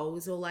financial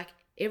goals or like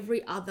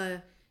every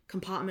other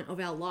compartment of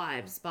our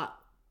lives, but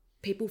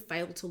people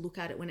fail to look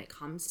at it when it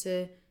comes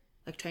to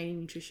like training,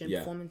 nutrition,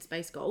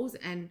 performance-based goals,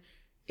 and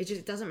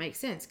it doesn't make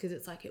sense because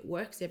it's like it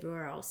works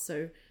everywhere else.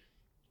 So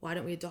why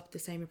don't we adopt the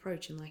same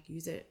approach and like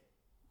use it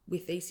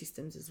with these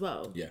systems as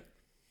well? Yeah.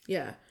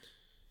 Yeah.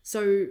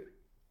 So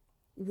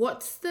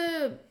what's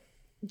the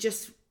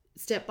just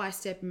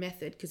step-by-step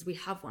method, because we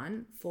have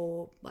one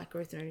for like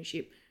growth and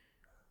ownership,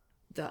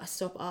 the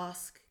stop,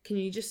 ask. Can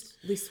you just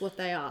list what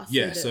they are?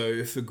 Yeah.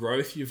 So for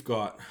growth, you've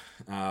got,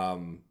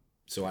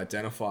 so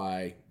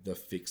identify the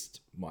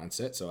fixed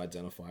mindset. So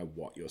identify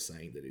what you're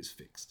saying that is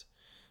fixed.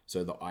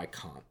 So the I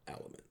can't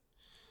element.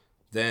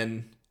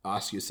 Then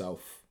ask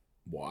yourself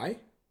why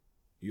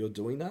you're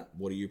doing that.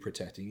 What are you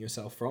protecting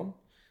yourself from?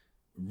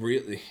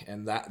 Really,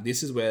 and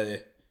this is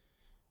where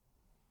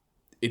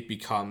it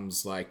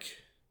becomes like,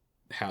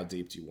 how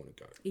deep do you want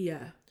to go?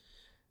 Yeah.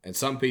 And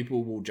some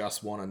people will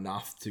just want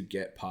enough to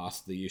get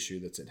past the issue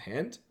that's at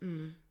hand.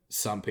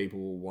 Some people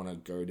will want to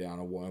go down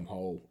a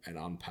wormhole and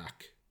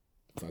unpack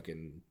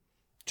fucking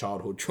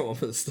childhood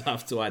trauma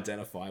stuff to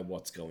identify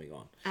what's going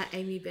on. At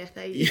Amy Beth,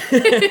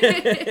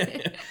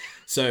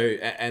 So,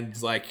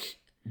 and like,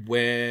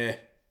 we're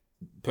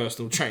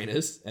personal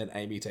trainers and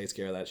Amy takes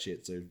care of that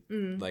shit. So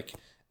like,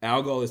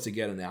 our goal is to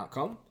get an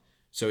outcome.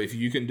 So if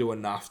you can do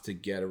enough to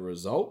get a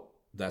result,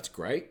 that's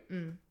great.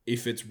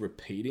 If it's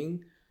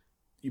repeating,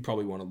 you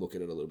probably want to look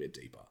at it a little bit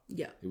deeper.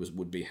 Yeah.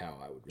 Would be how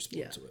I would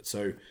respond to it.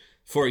 So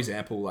for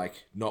example,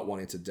 like not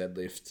wanting to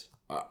deadlift,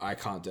 I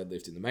can't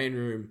deadlift in the main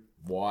room.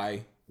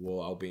 Why? Well,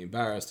 I'll be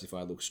embarrassed. If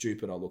I look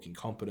stupid, I'll look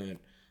incompetent,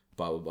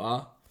 blah, blah,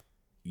 blah.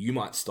 You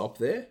might stop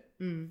there,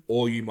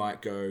 or you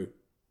might go,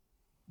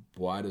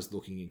 why does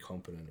looking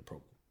incompetent a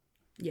problem?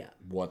 Yeah.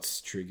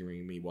 What's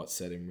triggering me? What's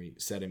setting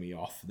me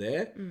off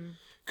there?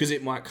 Because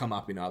it might come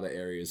up in other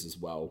areas as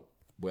well,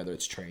 whether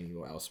it's training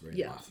or elsewhere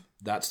in life.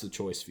 That's the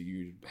choice for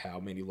you. How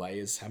many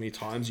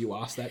times you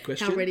ask that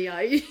question. How ready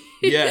are you?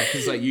 Yeah,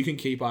 because like you can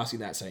keep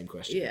asking that same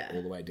question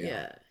all the way down.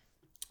 Yeah.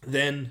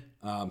 Then,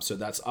 so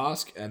that's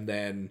ask, and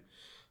then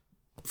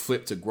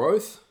flip to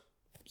growth.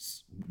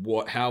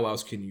 How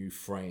else can you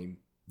frame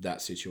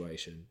that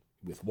situation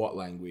with what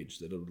language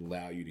that will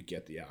allow you to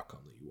get the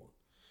outcome that you want?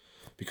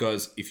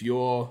 Because if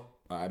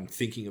I'm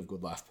thinking of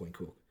Good Life Point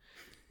Cook.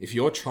 If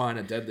you're trying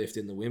to deadlift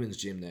in the women's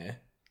gym there,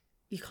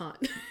 you can't.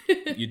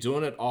 You're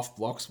doing it off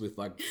blocks with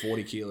like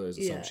 40 kilos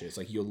or some shit. It's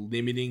like you're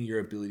limiting your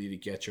ability to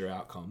get your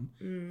outcome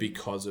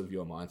because of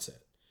your mindset.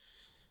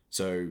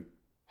 So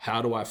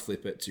how do I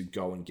flip it to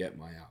go and get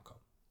my outcome?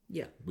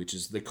 Yeah. Which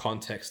is the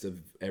context of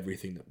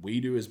everything that we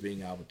do, is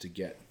being able to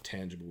get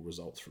tangible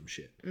results from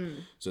shit.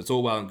 So it's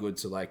all well and good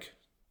to like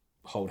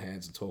hold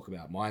hands and talk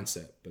about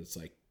mindset, but it's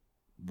like,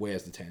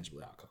 where's the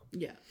tangible outcome?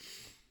 Yeah.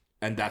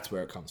 And that's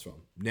where it comes from.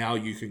 Now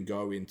you can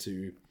go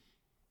into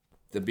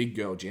the big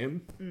girl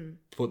gym,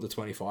 put the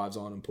 25s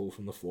on and pull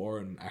from the floor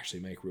and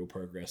actually make real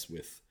progress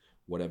with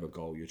whatever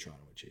goal you're trying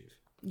to achieve.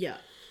 Yeah.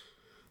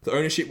 The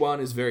ownership one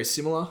is very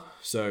similar.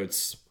 So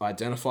it's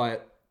identify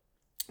it,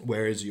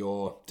 Where is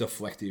your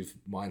deflective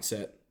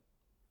mindset?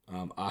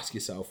 Ask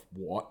yourself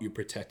what you're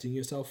protecting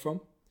yourself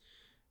from.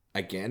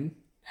 Again,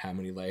 how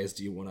many layers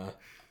do you want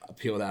to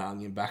peel that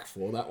onion back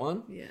for that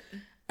one? Yeah.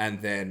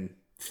 And then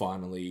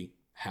finally,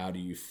 how do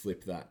you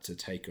flip that to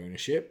take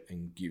ownership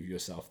and give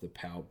yourself the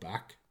power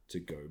back to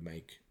go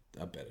make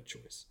a better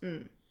choice?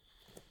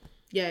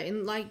 Yeah,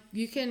 and like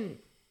you can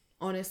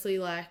honestly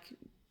like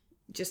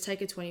just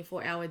take a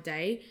 24-hour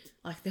day.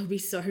 Like there'll be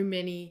so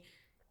many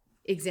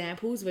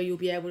examples where you'll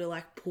be able to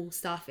like pull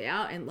stuff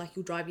out and like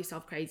you'll drive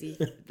yourself crazy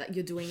that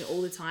you're doing it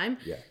all the time.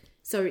 Yeah.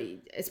 So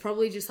it's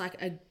probably just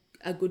like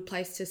a good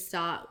place to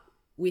start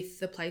with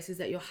the places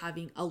that you're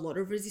having a lot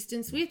of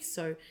resistance with.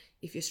 So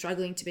if you're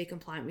struggling to be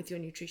compliant with your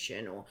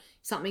nutrition or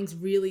something's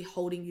really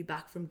holding you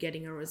back from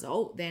getting a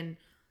result, then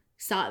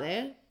start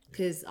there,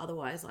 because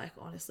otherwise, like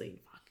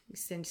honestly, you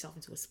send yourself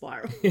into a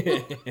spiral.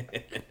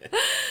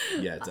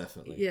 Yeah,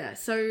 definitely. Yeah,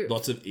 so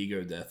lots of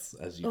ego deaths,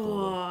 as you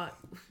call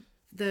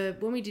them.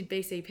 When we did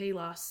BCP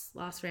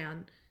last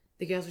round,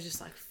 the girls were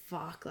just like,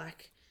 fuck,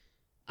 like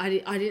I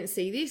didn't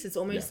see this. It's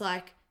almost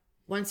like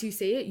once you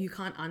see it, you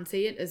can't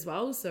unsee it as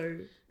well. So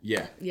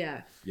yeah,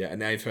 and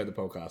now you've heard the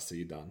podcast, so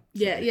you're done.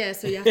 Yeah.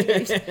 So you have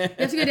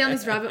to go down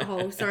this rabbit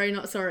hole. Sorry,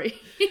 not sorry.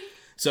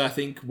 So I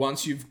think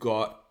once you've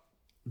got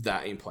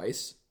that in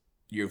place,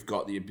 you've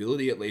got the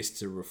ability at least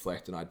to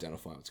reflect and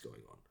identify what's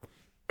going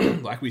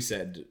on. Like we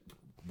said,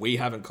 we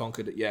haven't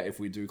conquered it yet. If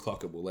we do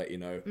clock it, we'll let you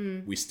know.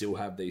 We still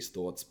have these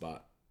thoughts,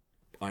 but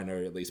I know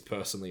at least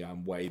personally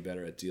I'm way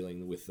better at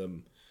dealing with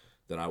them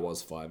than I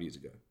was 5 years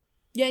ago.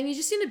 Yeah, and you're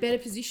just in a better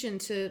position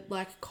to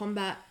like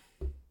combat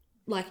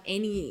like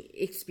any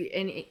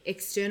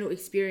external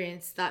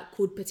experience that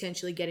could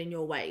potentially get in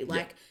your way.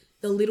 Like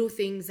the little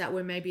things that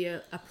were maybe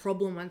a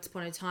problem once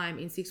upon a time,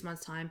 in 6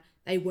 months' time,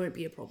 they won't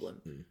be a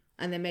problem.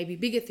 And then maybe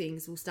bigger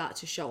things will start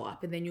to show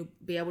up and then you'll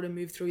be able to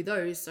move through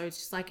those. So it's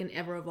just like an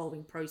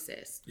ever-evolving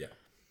process. Yeah.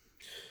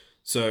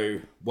 So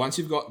once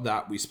you've got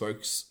that, we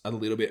spoke a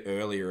little bit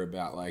earlier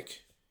about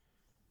like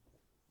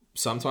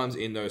sometimes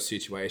in those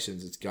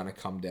situations, it's going to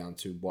come down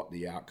to what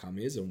the outcome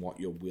is and what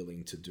you're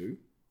willing to do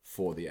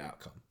for the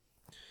outcome.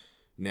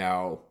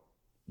 Now,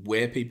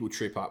 where people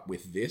trip up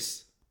with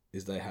this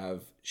is they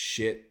have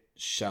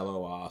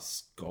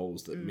shallow-ass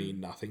goals that mean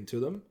nothing to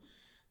them,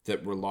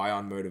 that rely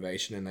on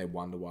motivation, and they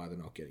wonder why they're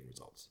not getting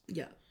results.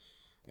 Yeah.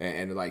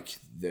 And like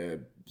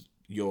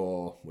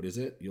your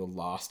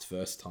last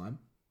first time.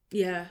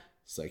 Yeah.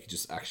 It's like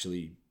just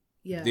actually,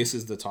 this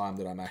is the time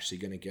that I'm actually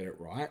going to get it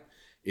right.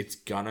 It's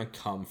going to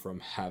come from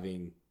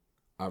having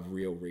a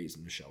real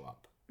reason to show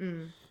up.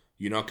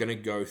 You're not going to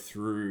go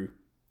through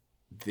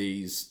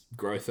these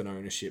growth and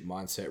ownership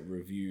mindset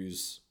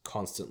reviews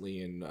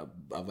constantly and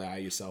allow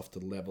yourself to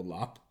level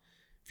up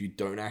if you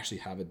don't actually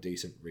have a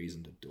decent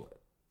reason to do it.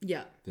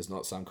 Yeah. There's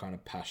not some kind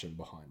of passion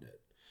behind it.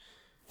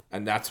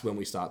 And that's when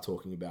we start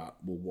talking about,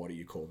 well, what are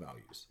your core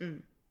values?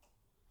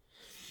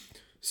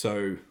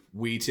 So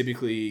we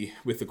typically,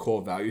 with the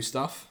core value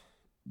stuff,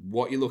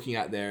 what you're looking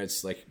at there,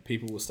 it's like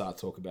people will start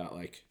talk about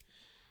like,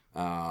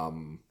 I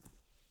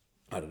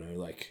don't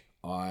know, like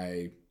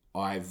I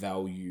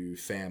value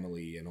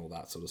family and all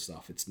that sort of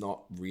stuff. It's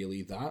not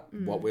really that.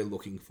 What we're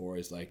looking for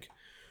is like,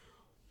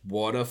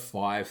 what are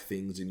 5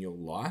 things in your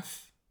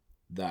life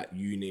that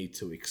you need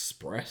to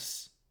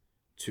express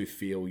to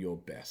feel your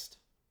best?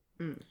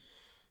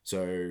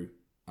 So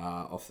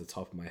off the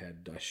top of my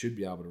head, I should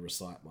be able to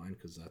recite mine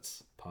because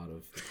that's part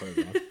of the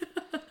program.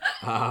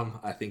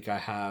 I think I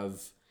have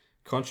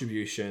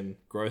contribution,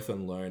 growth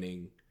and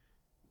learning,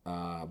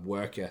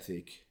 work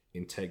ethic,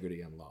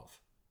 integrity, and love.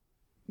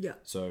 Yeah.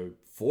 So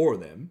 4 of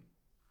them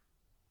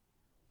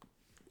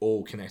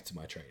all connect to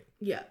my training.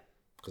 Yeah.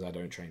 Because I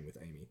don't train with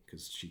Amy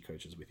because she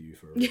coaches with you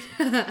for a reason.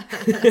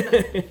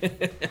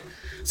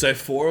 So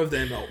 4 of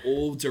them are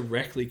all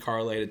directly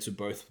correlated to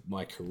both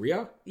my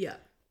career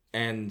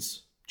and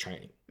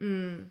training.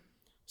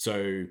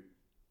 So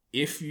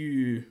if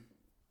you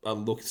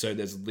so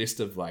there's a list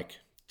of like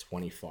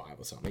 25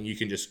 or something. You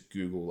can just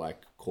Google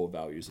like core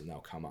values and they'll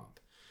come up.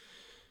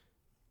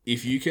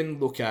 If you can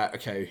look at,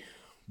 okay,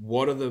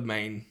 what are the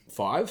main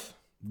 5?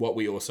 What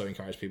we also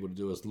encourage people to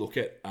do is look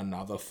at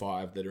another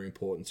 5 that are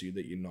important to you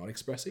that you're not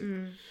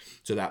expressing.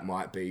 So that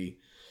might be,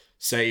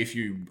 say if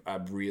you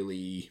are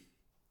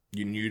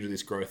you're new to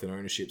this growth and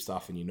ownership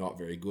stuff and you're not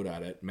very good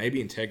at it,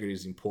 maybe integrity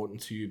is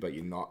important to you, but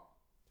you're not,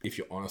 if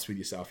you're honest with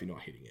yourself, you're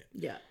not hitting it.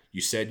 Yeah.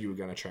 You said you were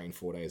going to train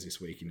 4 days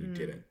this week and you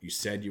didn't. You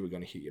said you were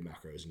going to hit your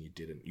macros and you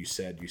didn't. You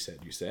said.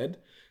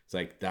 It's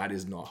like, that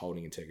is not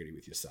holding integrity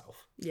with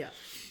yourself. Yeah.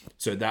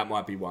 So that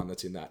might be one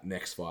that's in that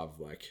next 5 of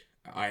like,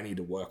 I need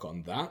to work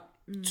on that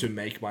to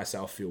make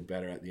myself feel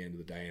better at the end of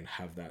the day and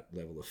have that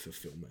level of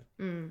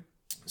fulfillment.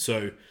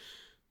 So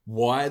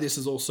why this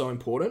is also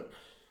important,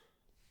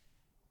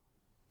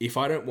 if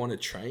I don't want to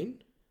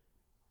train,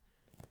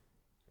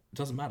 it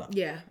doesn't matter.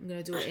 Yeah, I'm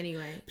going to do it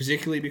anyway.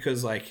 Particularly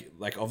because like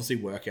obviously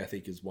work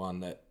ethic is one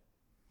that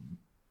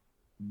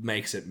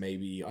makes it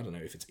maybe, I don't know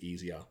if it's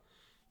easier,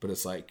 but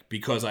it's like,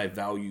 because I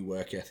value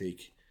work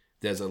ethic,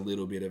 there's a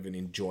little bit of an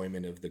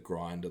enjoyment of the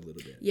grind a little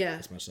bit. Yeah.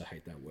 As much as I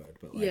hate that word,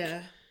 but like,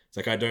 it's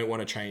like I don't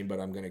want to train, but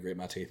I'm going to grit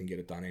my teeth and get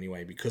it done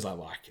anyway because I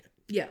like it.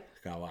 Yeah.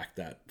 Like I like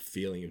that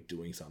feeling of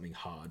doing something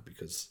hard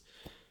because...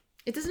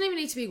 It doesn't even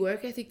need to be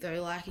work ethic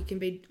though. Like it can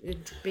be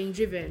being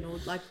driven or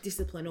like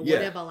discipline or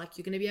whatever. Like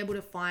you're going to be able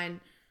to find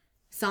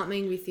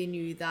something within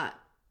you that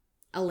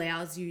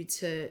allows you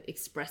to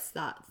express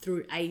that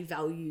through a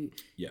value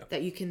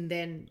that you can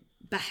then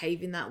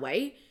behave in that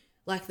way.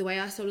 Like the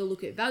way I sort of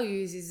look at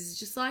values is it's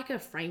just like a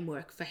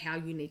framework for how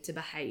you need to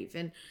behave.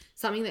 And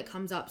something that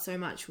comes up so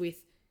much with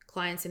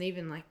clients and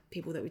even like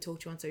people that we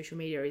talk to on social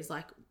media is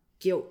like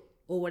guilt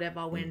or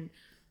whatever when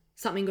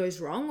something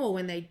goes wrong or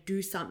when they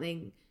do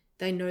something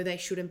they know they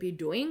shouldn't be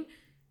doing.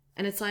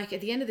 And it's like at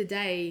the end of the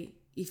day,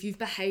 if you've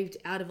behaved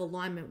out of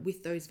alignment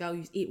with those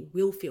values, it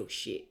will feel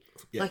shit.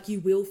 Yeah. Like you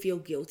will feel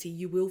guilty,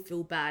 you will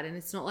feel bad. And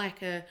it's not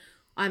like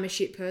I'm a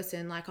shit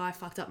person, like I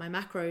fucked up my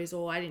macros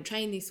or I didn't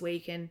train this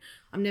week and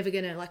I'm never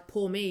gonna, like,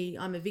 poor me,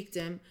 I'm a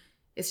victim.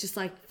 It's just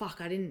like, fuck,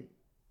 I didn't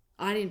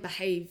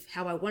behave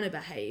how I want to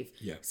behave.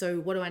 Yeah. So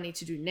what do I need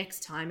to do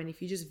next time? And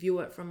if you just view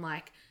it from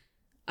like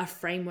a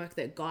framework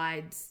that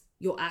guides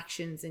your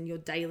actions and your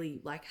daily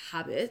like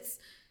habits,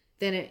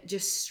 then it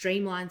just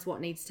streamlines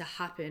what needs to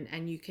happen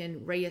and you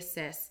can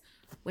reassess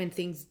when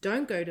things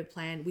don't go to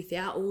plan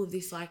without all of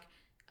this like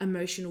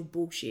emotional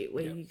bullshit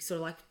where you sort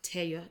of like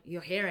tear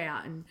your hair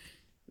out and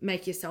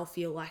make yourself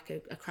feel like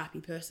a crappy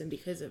person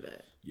because of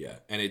it. Yeah.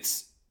 And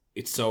it's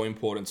so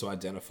important to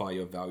identify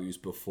your values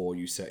before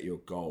you set your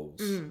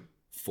goals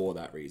for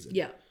that reason.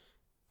 Yeah.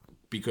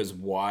 Because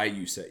why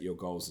you set your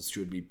goals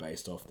should be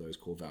based off those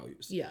core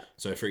values. Yeah.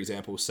 So for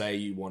example, say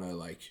you want to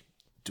like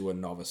do a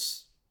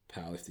novice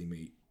powerlifting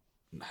meet,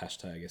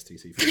 hashtag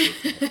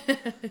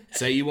STC.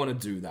 Say you want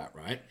to do that,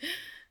 right?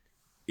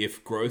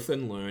 If growth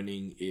and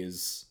learning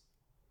is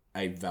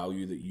a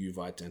value that you've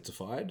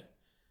identified,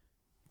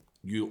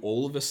 you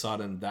all of a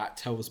sudden, that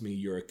tells me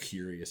you're a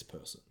curious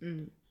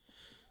person.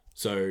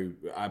 So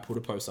I put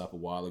a post up a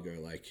while ago,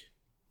 like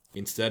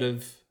instead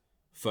of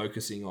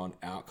focusing on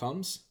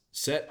outcomes,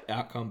 set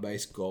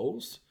outcome-based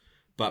goals,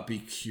 but be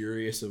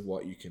curious of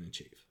what you can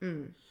achieve.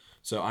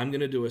 So I'm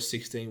going to do a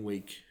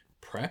 16-week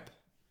prep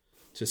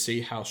to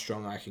see how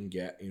strong I can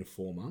get in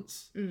 4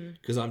 months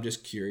because I'm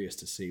just curious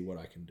to see what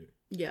I can do.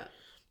 Yeah.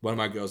 One of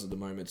my girls at the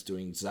moment is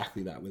doing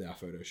exactly that with our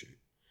photo shoot.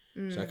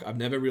 She's like, I've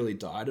never really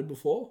dieted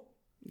before.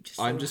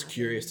 I'm just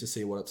curious to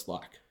see what it's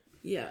like.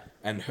 Yeah.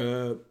 And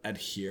her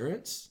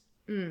adherence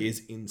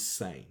is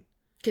insane.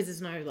 Because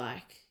there's no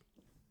like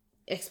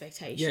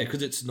expectation. Yeah,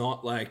 because it's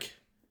not like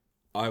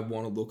I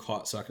want to look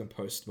hot so I can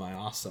post my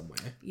ass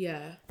somewhere.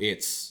 Yeah.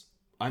 It's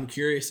I'm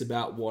curious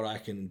about what I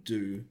can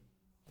do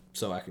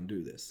so I can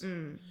do this.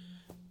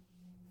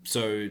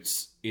 So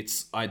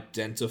it's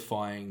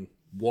identifying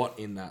what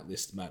in that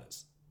list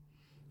matters.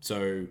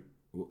 So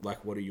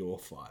like what are your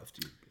 5?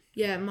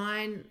 Yeah,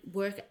 mine,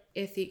 work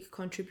ethic,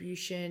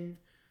 contribution,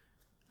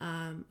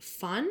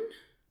 fun,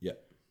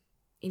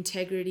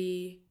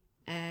 integrity,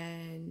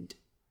 and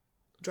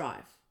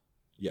drive.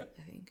 Yeah.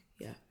 I think.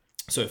 Yeah.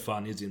 So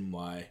fun is in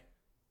my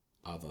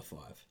other 5.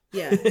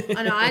 Yeah.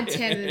 I know, I had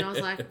 10 and then I was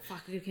like,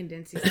 fuck, I could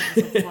condense this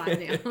down to 5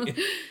 now.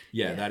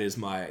 Yeah, that is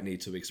my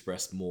need to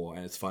express more.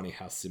 And it's funny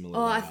how similar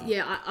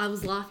I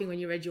was laughing when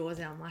you read yours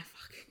out. I'm like,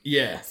 fuck.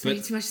 Yeah.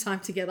 Spending too much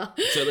time together.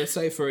 So let's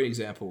say, for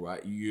example,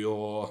 right,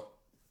 your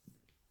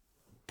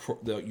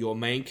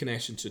main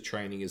connection to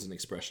training is an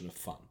expression of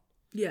fun.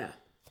 Yeah.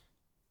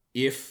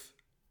 If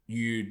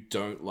you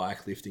don't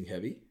like lifting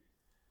heavy,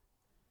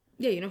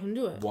 you're not going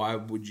to do it. Why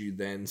would you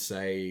then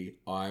say,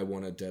 I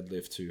want to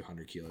deadlift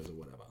 200 kilos or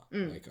whatever?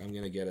 Like, I'm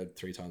going to get a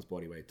 3 times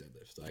body weight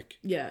deadlift. Like,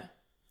 yeah,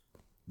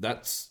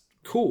 that's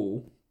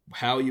cool.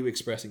 How are you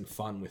expressing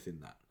fun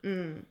within that?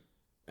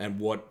 And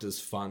what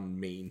does fun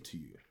mean to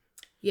you?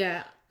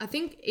 Yeah, I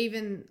think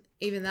even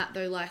that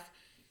though, like,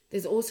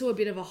 there's also a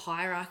bit of a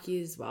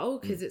hierarchy as well,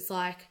 because it's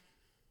like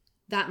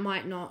that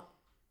might not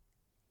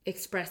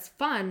express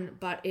fun,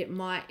 but it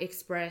might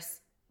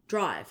express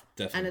drive.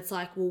 Definitely. And it's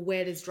like, well,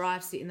 where does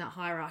drive sit in that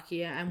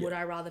hierarchy? And would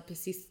I rather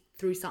persist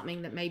through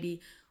something that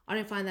maybe I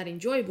don't find that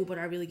enjoyable, but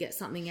I really get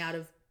something out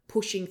of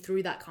pushing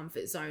through that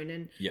comfort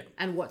zone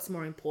and what's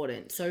more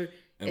important. So,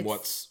 and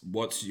what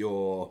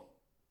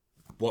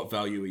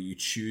value are you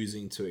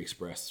choosing to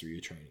express through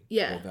your training?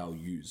 Yeah. Or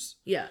values?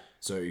 Yeah.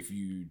 So if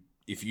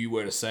you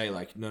were to say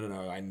like,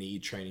 no, I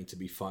need training to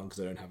be fun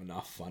because I don't have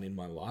enough fun in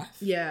my life.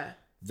 Yeah.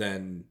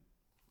 Then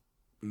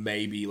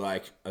maybe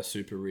like a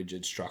super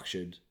rigid,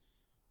 structured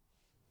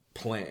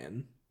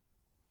plan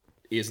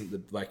isn't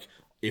the, like,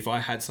 if I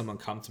had someone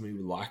come to me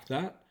like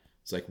that,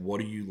 it's like, what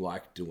do you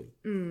like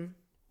doing?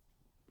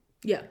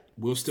 Yeah.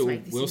 We'll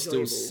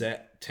still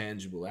set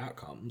tangible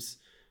outcomes,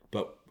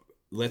 but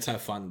let's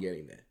have fun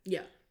getting there.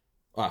 Yeah.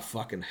 I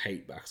fucking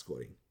hate back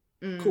squatting.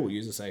 Cool,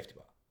 use a safety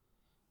bar.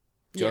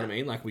 Do you know what I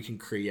mean? Like, we can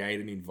create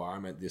an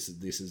environment this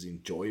is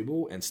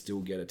enjoyable and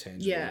still get a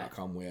tangible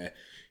outcome where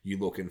you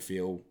look and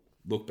feel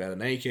look better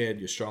naked,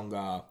 you're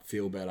stronger,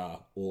 feel better,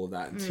 all of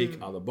that, and tick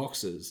other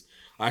boxes.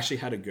 I actually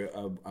had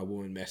a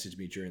woman message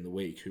me during the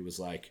week who was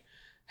like,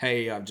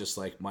 hey, I'm just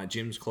like, my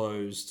gym's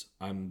closed,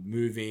 I'm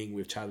moving,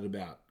 we've chatted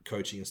about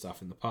coaching and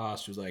stuff in the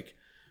past. She was like,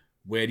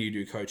 where do you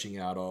do coaching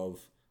out of?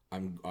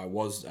 I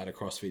was at a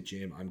CrossFit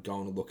gym, I'm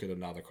going to look at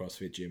another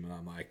CrossFit gym. And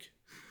I'm like,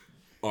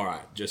 all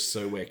right, just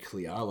so we're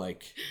clear,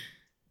 like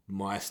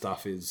my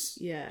stuff is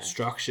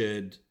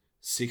structured,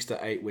 6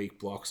 to 8 week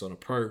blocks on a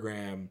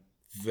program,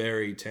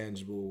 very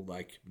tangible,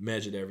 like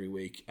measured every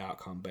week,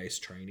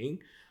 outcome-based training.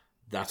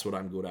 That's what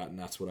I'm good at and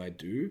that's what I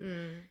do.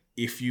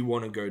 If you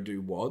want to go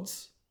do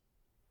WODs,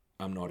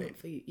 I'm not in.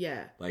 For you.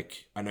 Yeah.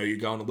 Like, I know you're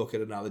going to look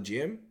at another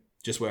gym,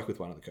 just work with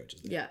one of the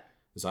coaches there. Yeah.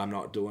 Because I'm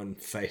not doing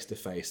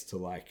face-to-face to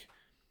like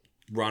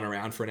run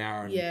around for an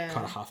hour and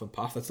kind of huff and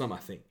puff. That's not my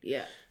thing.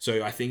 Yeah.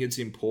 So I think it's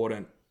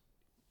important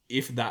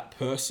if that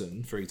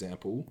person, for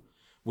example,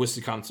 was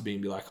to come to me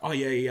and be like, oh,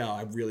 yeah,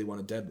 I really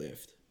want to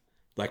deadlift.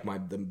 Like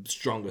the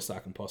strongest I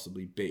can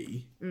possibly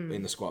be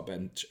in the squat,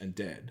 bench, and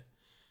dead.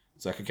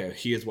 It's like, okay,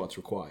 here's what's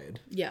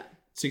required. Yeah.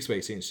 6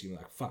 weeks in, she's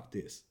like, fuck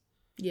this.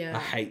 Yeah. I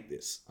hate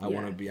this. I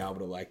want to be able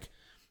to like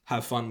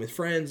have fun with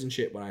friends and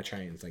shit when I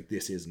train. It's like,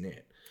 this isn't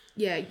it.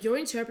 Yeah, your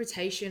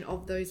interpretation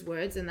of those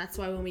words, and that's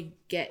why when we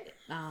get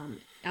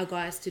our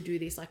guys to do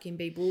this, like in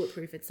Be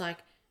Bulletproof, it's like,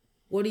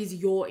 what is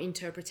your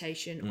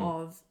interpretation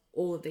of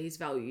all of these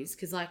values?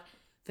 Because like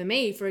for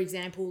me, for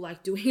example,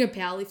 like doing a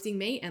powerlifting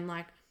meet and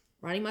like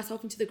running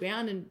myself into the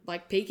ground and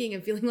like peaking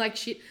and feeling like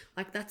shit,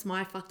 like that's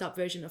my fucked up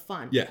version of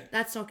fun. Yeah.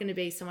 That's not going to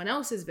be someone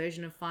else's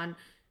version of fun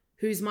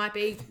whose might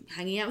be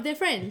hanging out with their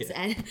friends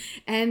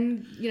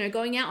and you know,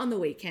 going out on the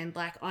weekend.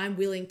 Like I'm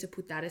willing to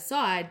put that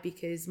aside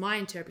because my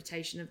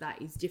interpretation of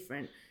that is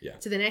different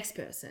to the next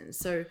person.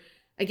 So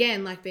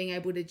again, like being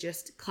able to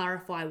just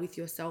clarify with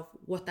yourself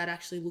what that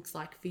actually looks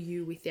like for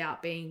you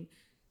without being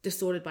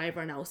distorted by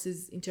everyone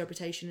else's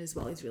interpretation as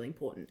well is really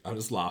important. I'm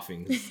just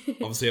laughing.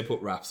 Obviously, I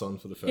put wraps on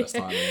for the first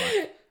time in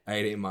like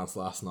 18 months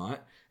last night.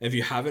 And if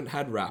you haven't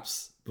had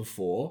wraps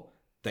before,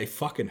 they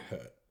fucking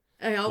hurt.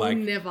 I will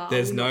never.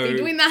 There's not be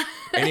doing that.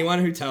 Anyone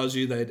who tells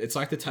you that it's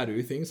like the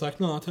tattoo thing, it's like,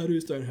 no,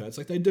 tattoos don't hurt. It's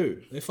like they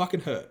do. They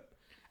fucking hurt.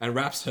 And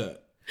wraps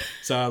hurt.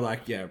 So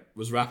like,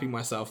 was wrapping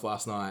myself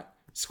last night,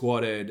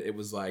 squatted. It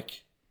was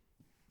like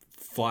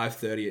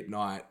 5:30 at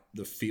night.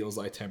 The feels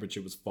like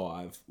temperature was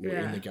 5. We're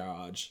in the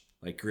garage,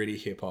 like gritty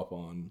hip hop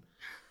on.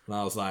 And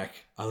I was like,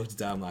 I looked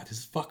down, I'm like, this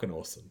is fucking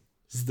awesome.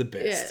 This is the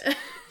best. Yeah.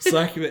 It's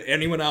like if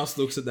anyone else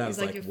looks at that, it's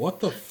like what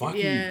the fuck are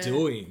you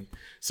doing?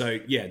 So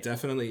yeah,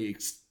 definitely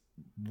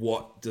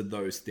what do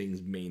those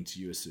things mean to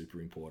you is super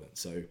important.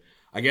 So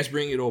I guess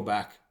bringing it all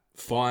back,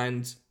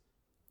 find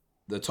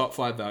the top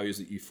 5 values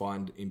that you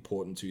find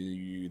important to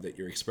you that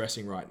you're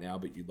expressing right now,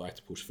 but you'd like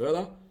to push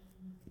further.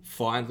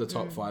 Find the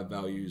top 5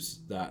 values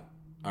that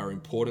are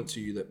important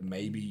to you that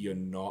maybe you're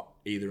not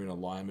either in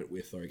alignment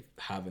with or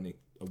have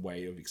a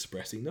way of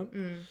expressing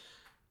them.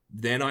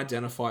 Then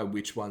identify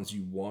which ones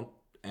you want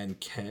and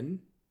can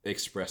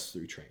express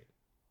through training.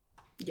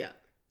 Yeah.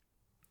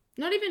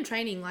 Not even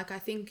training. Like I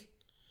think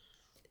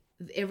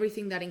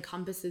everything that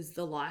encompasses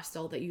the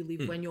lifestyle that you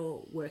live when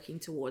you're working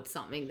towards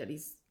something that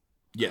is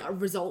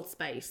results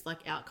based, like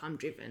outcome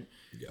driven.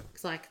 Yeah.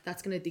 It's like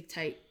that's going to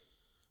dictate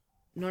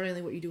not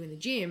only what you do in the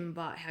gym,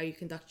 but how you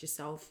conduct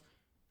yourself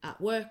at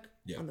work,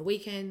 on the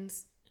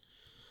weekends,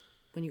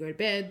 when you go to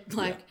bed.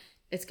 Like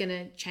it's going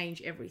to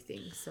change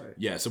everything. So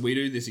so we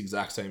do this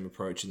exact same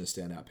approach in the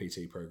Standout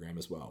PT program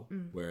as well,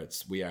 where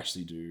we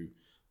actually do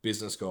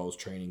business goals,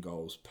 training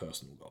goals,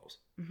 personal goals.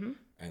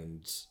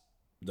 And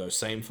those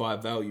same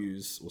 5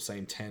 values or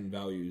same 10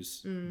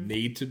 values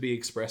need to be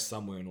expressed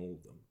somewhere in all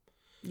of them.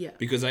 Yeah.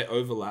 Because they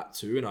overlap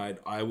too. And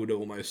I would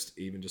almost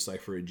even just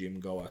like for a gym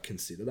goer,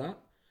 consider that.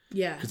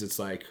 Yeah. Because it's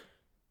like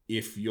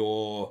if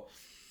your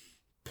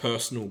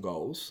personal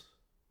goals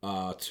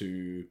are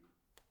to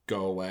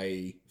go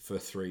away for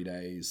 3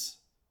 days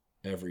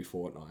every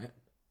fortnight,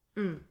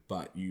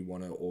 but you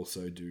want to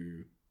also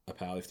do a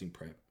powerlifting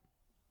prep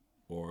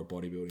or a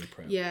bodybuilding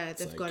prep. Yeah,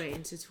 they've got to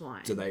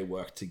intertwine. Do they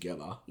work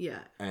together? Yeah.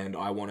 And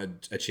I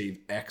want to achieve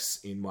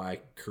X in my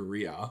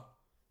career,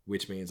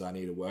 which means I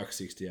need to work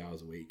 60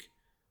 hours a week.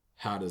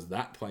 How does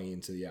that play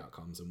into the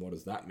outcomes and what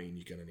does that mean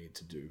you're going to need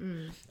to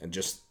do? And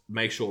just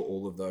make sure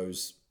all of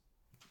those,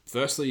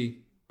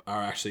 firstly,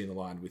 are actually in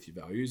line with your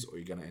values or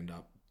you're going to end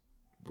up,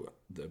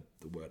 the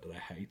word that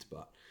I hate,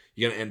 but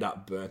you're going to end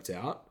up burnt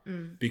out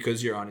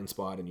because you're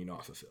uninspired and you're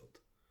not fulfilled.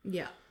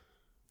 Yeah.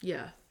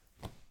 Yeah.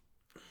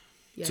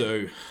 Yeah.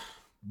 So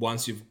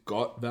once you've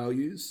got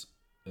values,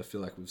 I feel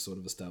like we've sort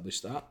of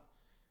established that.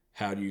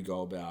 How do you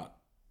go about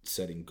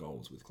setting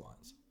goals with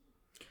clients?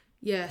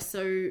 Yeah.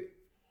 So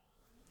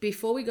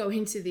before we go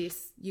into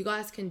this, you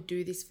guys can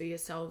do this for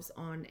yourselves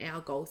on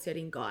our goal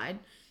setting guide.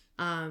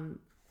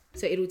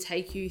 So it'll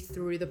take you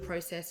through the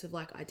process of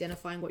like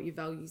identifying what your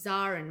values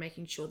are and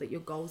making sure that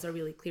your goals are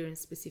really clear and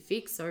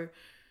specific. So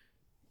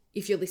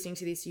if you're listening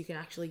to this, you can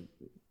actually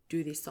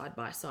do this side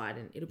by side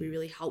and it'll be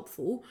really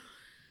helpful.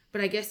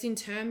 But I guess in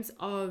terms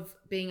of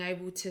being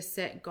able to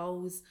set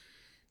goals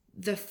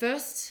the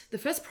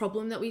first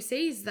problem that we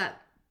see is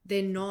that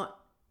they're not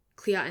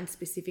clear and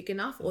specific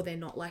enough, or they're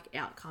not like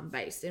outcome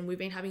based. And we've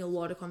been having a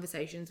lot of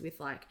conversations with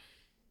like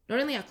not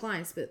only our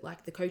clients but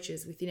like the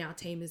coaches within our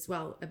team as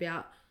well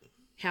about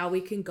how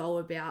we can go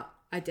about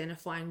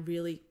identifying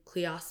really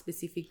clear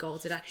specific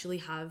goals that actually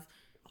have,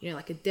 you know,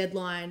 like a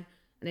deadline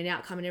and an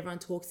outcome. And everyone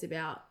talks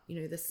about,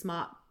 you know, the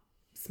smart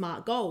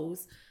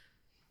goals,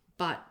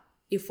 but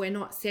if we're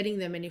not setting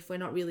them and if we're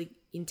not really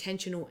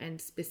intentional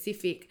and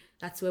specific,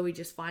 that's where we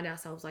just find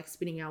ourselves like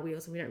spinning our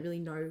wheels and we don't really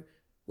know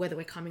whether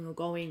we're coming or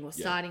going or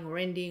starting or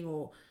ending,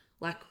 or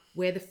like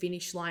where the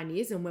finish line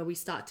is, and where we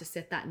start to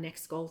set that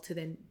next goal to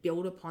then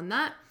build upon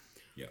that.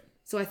 Yeah.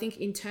 So I think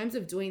in terms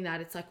of doing that,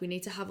 it's like we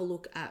need to have a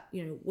look at,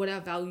 you know, what our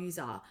values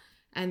are,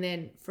 and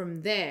then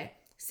from there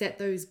set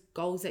those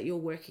goals that you're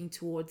working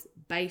towards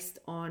based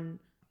on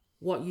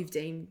what you've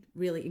deemed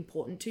really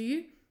important to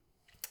you.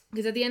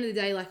 Because at the end of the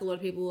day, like a lot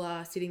of people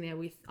are sitting there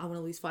with, I want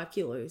to lose 5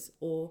 kilos,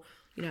 or,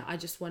 you know, I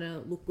just want to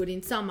look good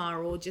in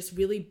summer, or just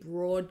really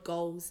broad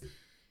goals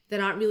that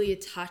aren't really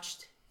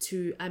attached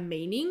to a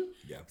meaning.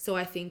 Yeah. So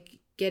I think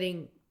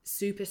getting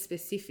super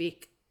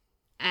specific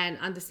and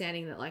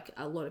understanding that like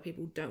a lot of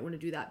people don't want to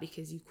do that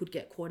because you could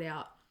get caught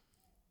out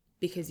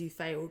because you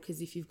failed.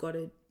 Because if you've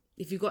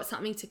got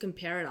something to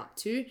compare it up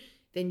to,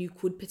 then you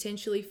could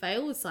potentially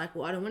fail. It's like,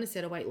 well, I don't want to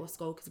set a weight loss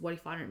goal because what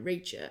if I don't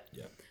reach it?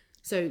 Yeah.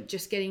 So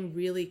just getting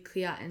really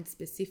clear and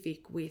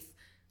specific with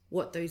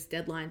what those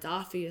deadlines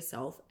are for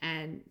yourself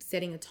and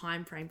setting a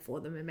time frame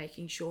for them and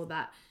making sure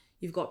that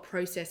you've got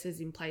processes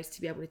in place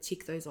to be able to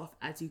tick those off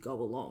as you go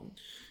along.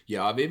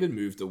 Yeah, I've even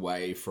moved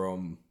away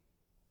from,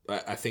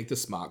 I think the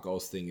SMART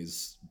goals thing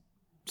is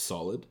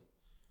solid.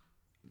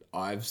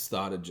 I've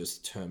started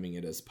just terming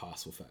it as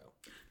pass or fail.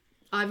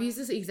 I've used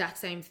this exact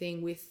same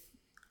thing with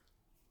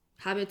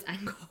habits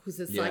and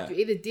goals. It's like you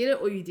either did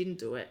it or you didn't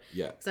do it.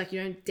 Yeah. It's like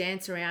you don't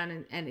dance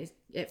around and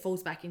it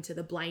falls back into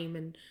the blame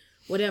and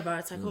whatever.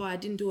 It's like, oh, I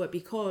didn't do it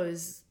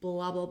because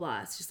blah, blah,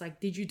 blah. It's just like,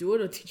 did you do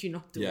it or did you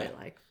not do it?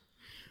 Like,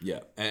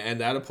 yeah,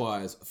 and that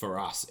applies for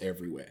us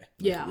everywhere.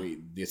 Like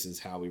this is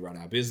how we run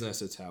our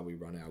business. It's how we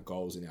run our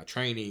goals in our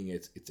training.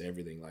 It's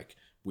everything. Like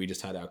we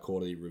just had our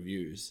quarterly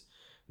reviews,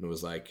 and it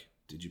was like,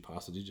 did you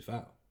pass or did you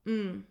fail?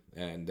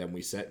 And then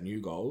we set new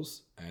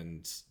goals,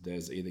 and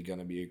there's either going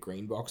to be a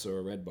green box or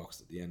a red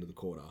box at the end of the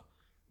quarter,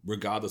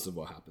 regardless of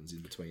what happens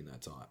in between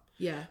that time.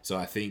 Yeah. So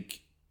I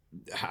think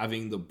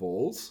having the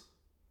balls,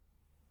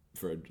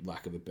 for a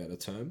lack of a better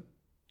term,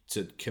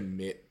 to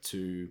commit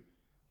to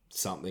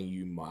something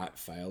you might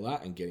fail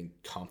at and getting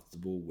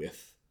comfortable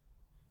with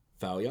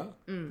failure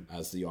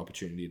as the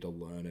opportunity to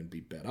learn and be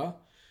better.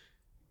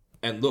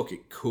 And look,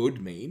 it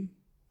could mean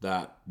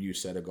that you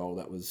set a goal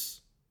that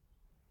was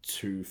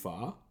too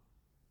far,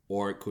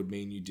 or it could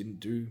mean you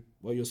didn't do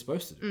what you're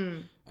supposed to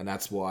do. And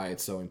that's why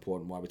it's so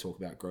important why we talk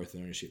about growth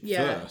and ownership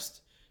first.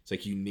 It's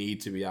like you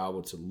need to be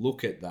able to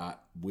look at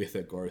that with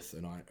a growth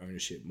and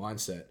ownership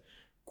mindset.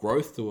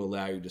 Growth to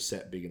allow you to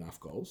set big enough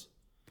goals.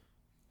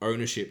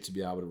 Ownership to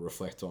be able to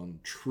reflect on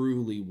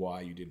truly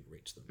why you didn't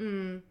reach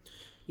them.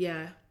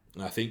 Yeah.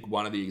 And I think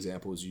one of the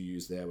examples you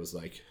used there was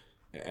like,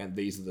 and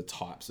these are the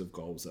types of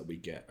goals that we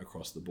get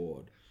across the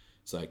board.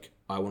 It's like,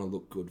 I want to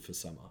look good for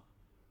summer.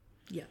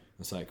 Yeah.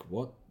 It's like,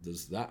 what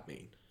does that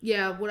mean?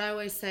 Yeah. What I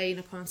always say in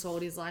a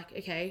consult is like,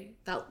 okay,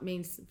 that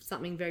means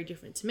something very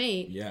different to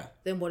me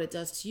than what it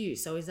does to you.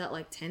 So is that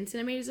like 10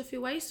 centimeters off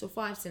your waist or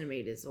 5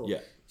 centimeters? Or do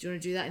you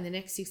want to do that in the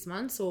next 6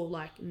 months or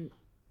like,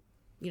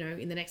 you know,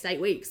 in the next 8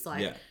 weeks?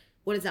 Like,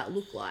 what does that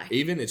look like?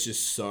 Even it's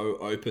just so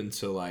open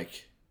to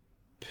like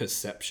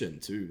perception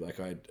too. Like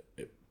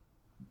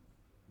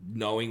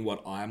knowing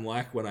what I'm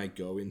like when I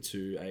go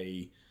into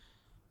a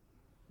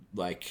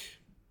like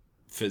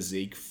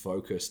physique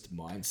focused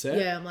mindset.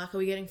 Yeah, I'm like, are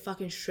we getting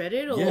fucking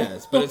shredded? Or?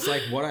 Yes, but it's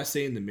like what I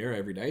see in the mirror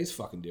every day is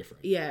fucking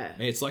different. Yeah.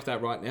 And it's like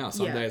that right now.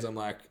 Some days I'm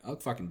like, I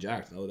look fucking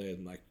jacked. Other days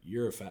I'm like,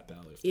 you're a fat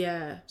powerlifter.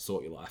 Yeah.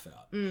 Sort your life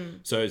out.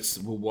 So it's,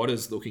 well, what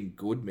does looking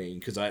good mean?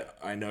 Because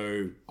I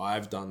know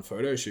I've done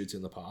photo shoots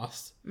in the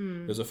past.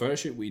 There's a photo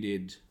shoot we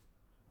did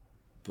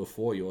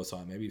before your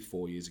time, maybe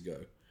 4 years ago.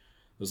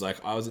 It was like,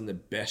 I was in the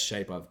best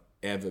shape I've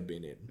ever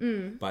been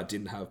in, but I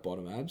didn't have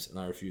bottom abs and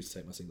I refused to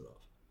take my singlet off.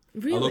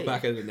 Really? I look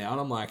back at it now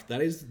and I'm like,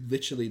 that is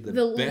literally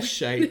the best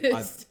shape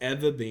I've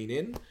ever been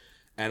in.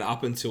 And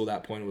up until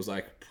that point, it was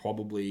like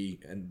probably,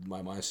 and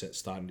my mindset's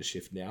starting to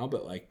shift now,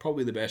 but like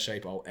probably the best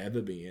shape I'll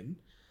ever be in.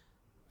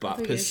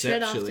 But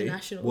perceptually,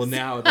 well,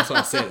 now that's what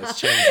I said, it's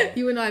changing.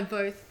 You and I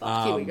both,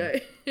 here we go.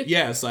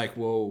 Yeah, it's like,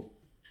 well,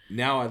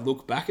 now I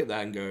look back at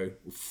that and go,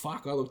 well,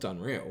 fuck, I looked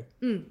unreal.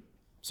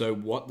 So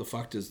what the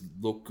fuck does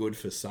look good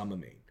for summer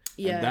mean?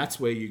 Yeah. And that's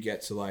where you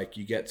get to like,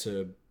 you get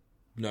to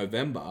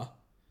November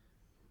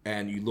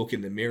and you look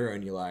in the mirror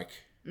and you're like,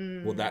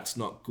 well, that's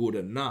not good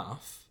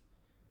enough.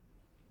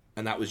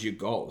 And that was your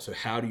goal. So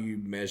how do you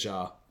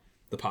measure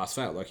the pass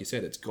fail? Like you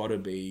said, it's got to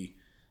be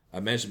a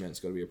measurement.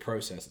 It's got to be a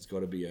process. It's got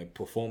to be a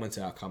performance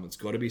outcome. It's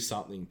got to be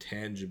something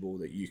tangible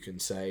that you can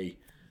say,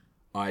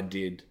 I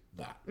did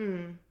that.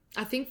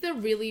 I think the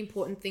really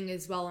important thing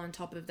as well on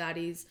top of that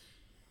is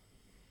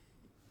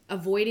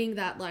avoiding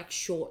that like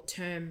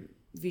short-term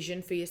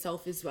vision for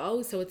yourself as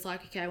well. So it's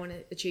like, okay, I want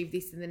to achieve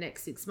this in the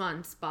next 6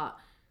 months, but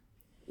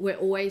we're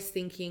always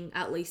thinking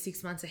at least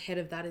 6 months ahead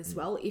of that as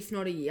well, if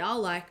not a year.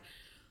 Like,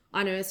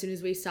 I know as soon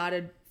as we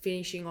started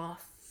finishing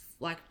off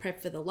like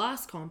prep for the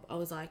last comp, I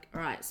was like,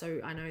 all right, so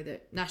I know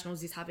that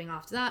nationals is happening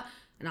after that.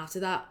 And after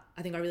that,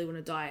 I think I really want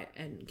to diet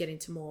and get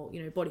into more,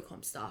 you know, body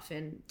comp stuff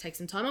and take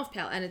some time off,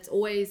 pal. And it's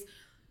always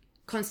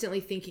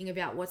constantly thinking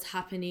about what's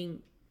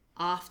happening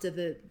after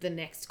the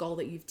next goal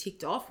that you've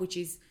ticked off, which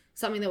is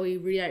something that we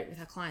reiterate with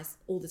our clients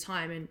all the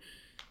time. And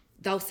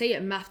they'll see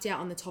it mapped out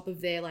on the top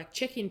of their like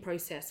check-in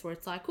process where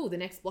it's like, oh, the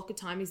next block of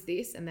time is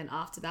this. And then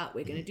after that,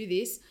 we're going to do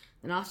this.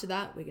 And after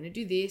that, we're going to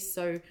do this.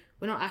 So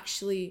we're not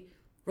actually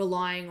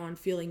relying on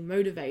feeling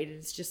motivated.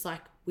 It's just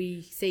like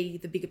we see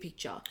the bigger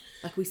picture.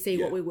 Like we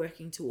see what we're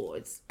working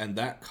towards. And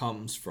that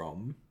comes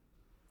from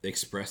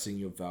expressing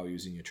your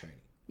values in your training.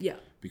 Yeah.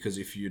 Because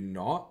if you're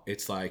not,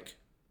 it's like,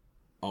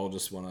 I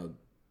just want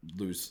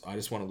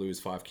to lose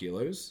 5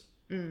 kilos.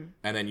 And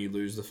then you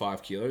lose the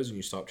 5 kilos and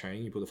you stop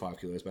training, you put the 5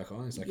 kilos back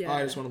on. It's like,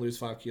 I just want to lose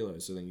 5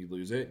 kilos. So then you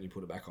lose it and you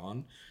put it back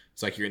on.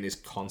 It's like you're in this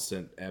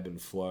constant ebb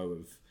and flow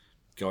of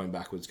going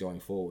backwards, going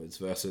forwards,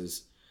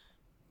 versus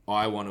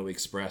I want to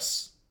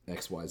express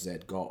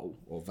XYZ goal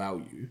or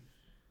value.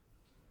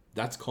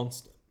 That's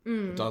constant.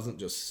 It doesn't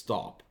just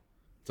stop.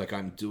 It's like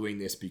I'm doing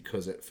this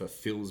because it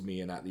fulfills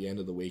me, and at the end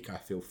of the week I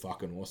feel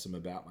fucking awesome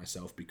about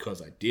myself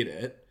because I did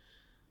it.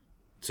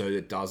 So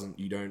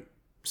you don't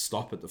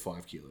stop at the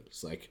 5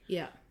 kilos. Like,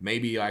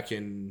 maybe I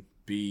can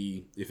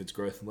be, if it's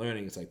growth and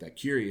learning, it's like that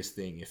curious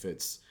thing. If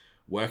it's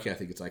work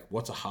ethic, it's like,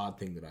 what's a hard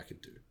thing that I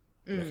could do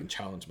that I can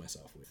challenge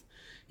myself with?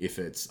 If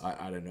it's,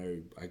 I don't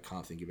know, I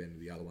can't think of any of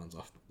the other ones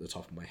off the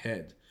top of my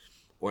head.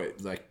 Or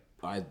like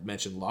I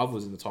mentioned, love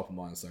was in the top of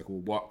mine. It's like, well,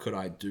 what could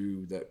I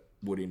do that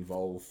would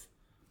involve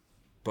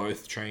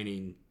both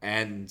training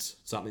and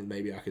something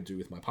maybe I could do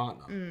with my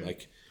partner?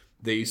 Like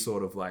these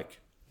sort of like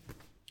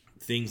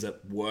things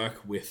that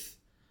work with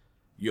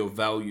your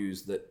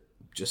values that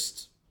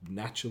just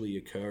naturally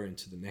occur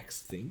into the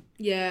next thing.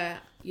 Yeah.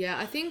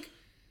 I think,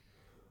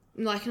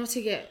 like, not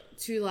to get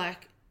too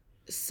like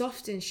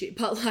soft and shit,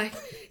 but like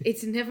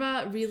it's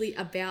never really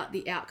about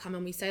the outcome.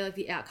 And we say like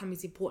the outcome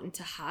is important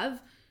to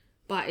have,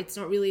 but it's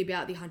not really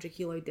about the 100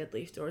 kilo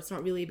deadlift, or it's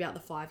not really about the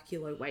 5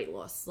 kilo weight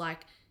loss.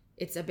 Like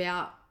it's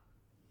about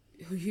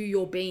who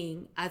you're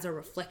being as a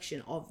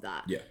reflection of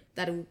that. Yeah.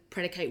 That'll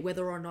predicate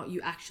whether or not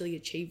you actually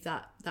achieve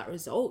that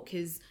result,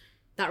 because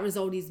that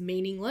result is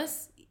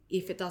meaningless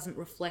if it doesn't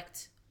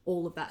reflect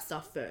all of that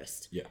stuff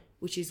first. Yeah.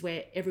 Which is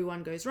where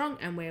everyone goes wrong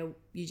and where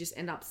you just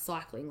end up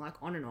cycling like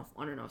on and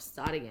off,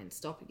 start again,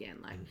 stop again,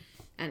 like,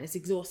 and it's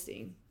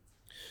exhausting.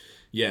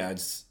 Yeah,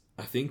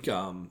 I think,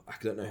 I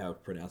don't know how to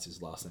pronounce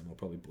his last name. I'll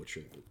probably butcher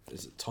it. But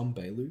is it Tom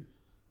Bailu?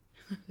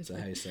 Is that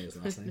how you say his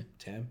last name?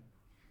 Tam?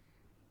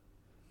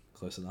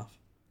 Close enough.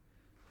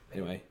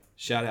 Anyway,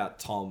 shout out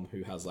Tom,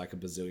 who has like a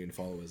bazillion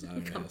followers. I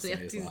don't know how to say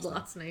his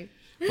last name.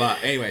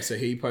 But anyway, so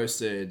he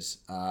posted,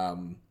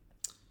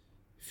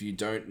 if you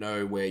don't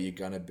know where you're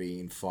going to be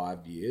in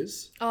 5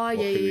 years, or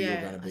who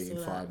you're going to be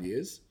in 5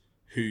 years,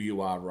 who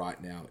you are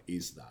right now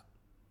is that.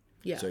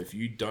 Yeah. So if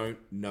you don't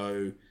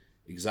know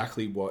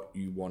exactly what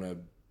you want to,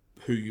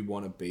 who you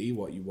want to be,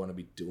 what you want to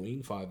be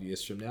doing 5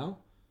 years from now,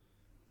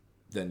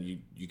 then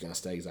you're going to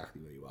stay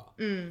exactly where you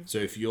are. So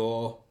if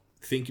you're,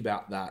 think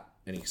about that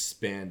and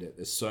expand it,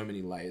 there's so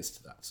many layers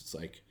to that. So it's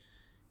like,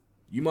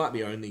 you might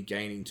be only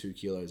gaining 2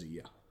 kilos a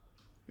year,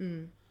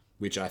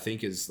 which I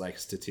think is like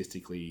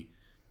statistically,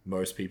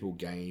 most people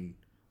gain,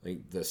 I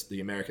think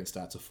the American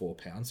stats are 4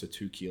 pounds, so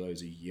 2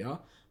 kilos a year,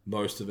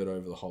 most of it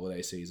over the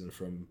holiday season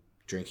from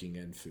drinking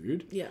and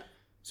food. Yeah.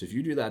 So if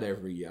you do that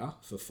every year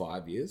for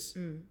 5 years,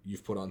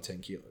 you've put on 10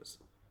 kilos.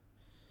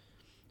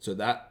 So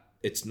that,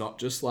 it's not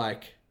just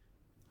like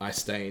I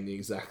stay in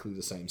exactly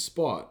the same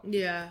spot.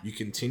 Yeah. You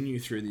continue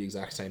through the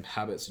exact same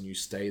habits and you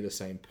stay the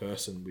same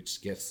person,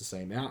 which gets the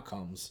same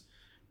outcomes.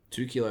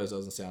 2 kilos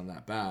doesn't sound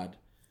that bad.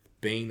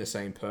 Being the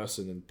same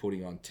person and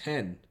putting on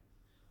 10,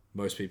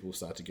 most people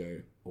start to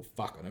go, well,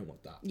 fuck, I don't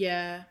want that.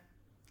 Yeah.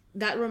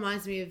 That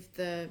reminds me of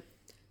the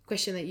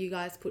question that you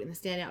guys put in the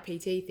standout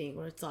PT thing,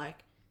 where it's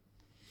like,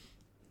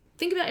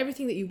 think about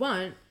everything that you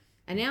want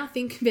and now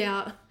think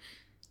about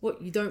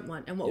what you don't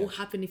want and what will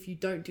happen if you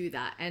don't do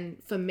that.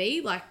 And for me,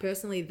 like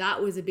personally,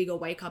 that was a bigger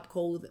wake up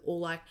call, or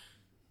like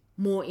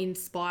more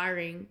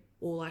inspiring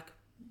or like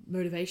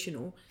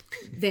motivational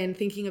than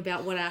thinking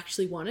about what I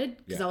actually wanted.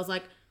 Because I was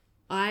like,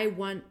 I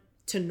want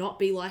to not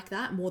be like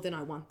that more than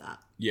I want that.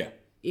 Yeah.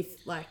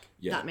 If like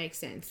that makes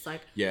sense.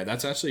 Like, yeah,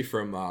 that's actually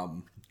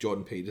from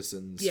Jordan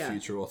Peterson's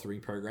Future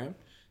Authoring program.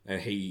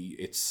 And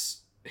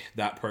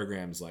that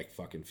program's like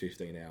fucking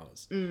 15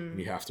 hours. And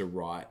you have to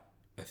write,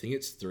 I think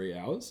it's 3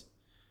 hours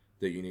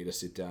that you need to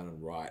sit down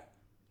and write,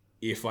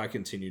 if I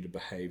continue to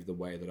behave the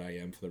way that I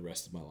am for the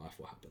rest of my life,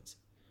 what happens?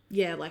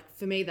 Yeah, like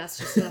for me, that's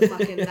just a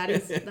fucking,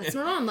 that's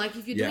not on. Like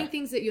if you're doing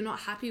things that you're not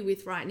happy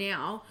with right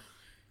now,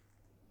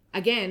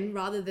 again,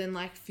 rather than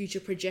like future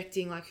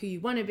projecting like who you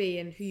want to be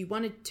and who you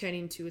want to turn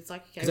into, it's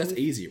like, okay, because that's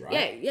easy,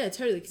 right? Yeah,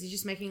 totally. Because you're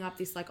just making up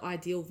this like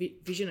ideal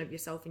vision of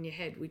yourself in your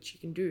head, which you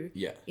can do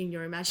in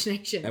your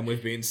imagination. And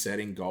we've been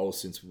setting goals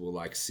since we were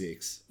like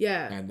 6.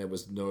 Yeah. And there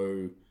was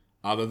no,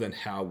 other than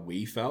how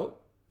we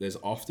felt, there's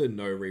often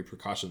no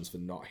repercussions for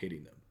not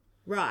hitting them.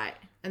 Right.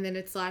 And then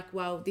it's like,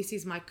 well, this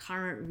is my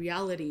current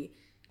reality.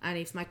 And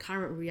if my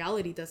current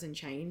reality doesn't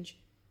change,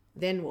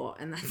 then what?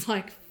 And that's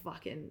like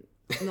fucking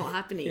not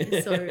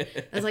happening. So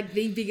that's like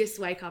the biggest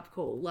wake up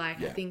call.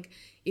 Like, I think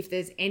if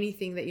there's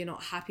anything that you're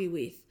not happy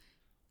with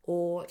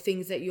or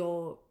things that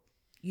are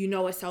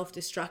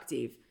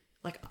self-destructive,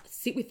 like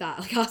sit with that,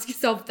 like ask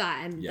yourself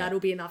that, and that'll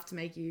be enough to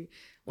make you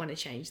want to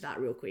change that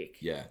real quick.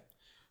 Yeah.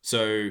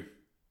 So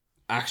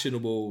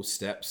actionable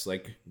steps,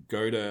 like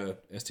go to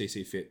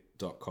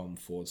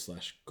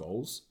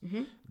stcfit.com/goals.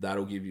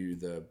 That'll give you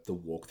the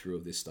walkthrough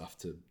of this stuff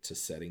to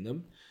setting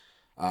them.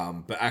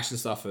 But action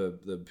stuff for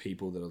the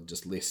people that are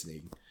just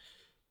listening,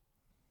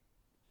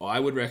 I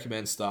would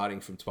recommend starting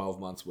from 12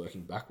 months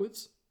working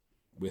backwards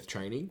with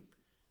training.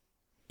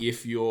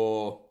 If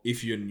you're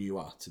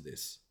newer to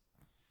this,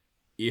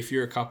 if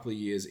you're a couple of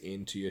years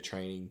into your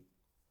training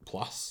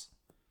plus,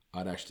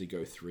 I'd actually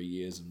go 3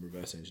 years and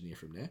reverse engineer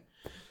from there,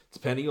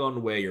 depending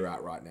on where you're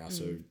at right now.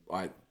 So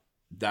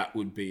that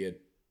would be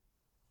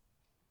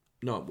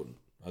no, it wouldn't.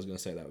 I was going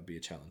to say that would be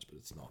a challenge, but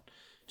it's not.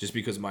 Just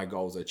because my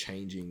goals are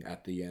changing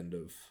at the end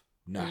of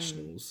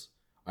nationals,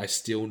 I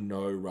still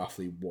know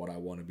roughly what I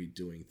want to be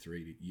doing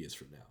 3 years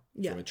from now.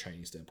 From a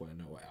training standpoint, I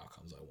know what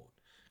outcomes I want.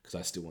 Because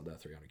I still want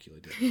that 300 kilo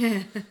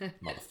deadlift.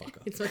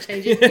 Motherfucker. It's not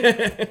changing.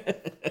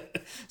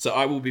 So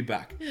I will be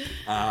back.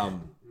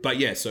 But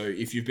yeah, so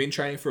if you've been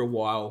training for a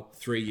while,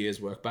 3 years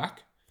work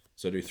back.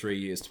 So do 3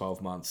 years,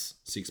 12 months,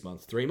 6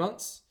 months, 3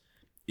 months.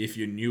 If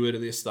you're newer to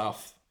this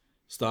stuff,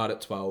 start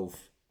at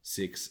 12,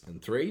 6,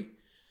 and 3.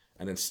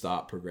 And then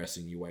start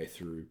progressing your way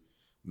through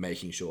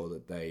making sure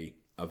that they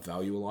are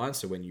value aligned.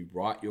 So when you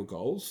write your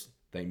goals,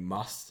 they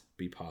must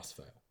be pass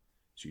fail.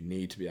 So you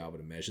need to be able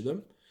to measure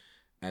them.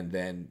 And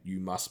then you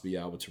must be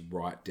able to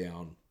write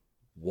down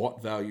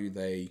what value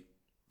they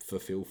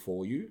fulfill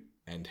for you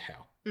and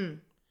how.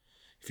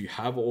 If you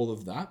have all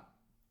of that,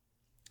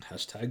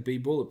 #be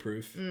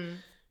bulletproof,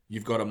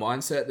 you've got a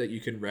mindset that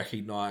you can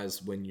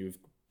recognize when you're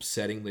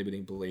setting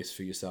limiting beliefs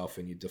for yourself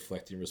and you're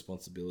deflecting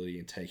responsibility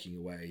and taking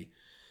away,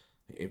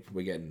 if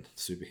we're getting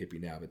super hippie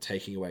now, but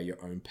taking away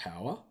your own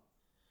power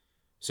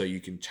so you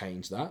can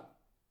change that.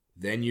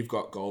 Then you've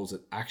got goals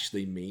that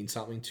actually mean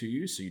something to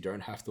you, so you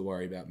don't have to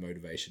worry about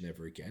motivation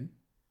ever again.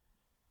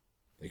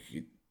 Like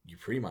you're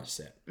pretty much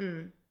set.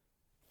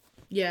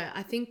 Yeah,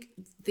 I think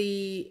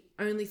the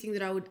only thing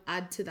that I would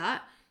add to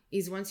that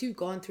is once you've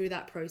gone through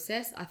that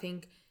process, I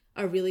think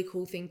a really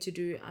cool thing to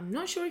do, I'm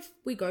not sure if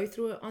we go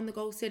through it on the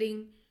goal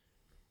setting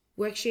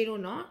worksheet or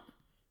not.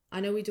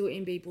 I know we do it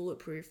in Be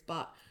Bulletproof,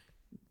 but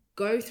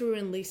go through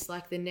and list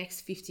like the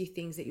next 50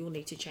 things that you'll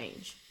need to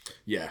change.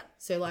 Yeah.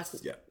 So like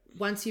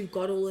once you've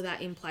got all of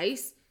that in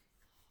place,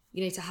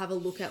 you need to have a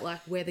look at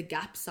like where the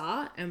gaps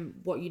are and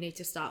what you need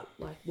to start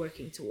like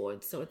working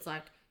towards. So it's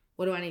like,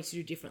 what do I need to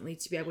do differently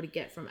to be able to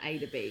get from A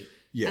to B?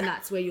 Yeah. And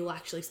that's where you'll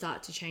actually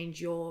start to change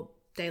your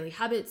daily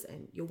habits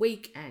and your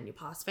week, and your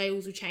past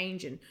fails will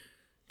change, and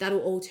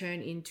that'll all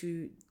turn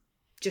into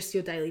just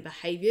your daily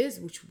behaviors,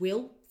 which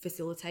will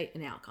facilitate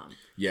an outcome.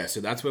 Yeah, so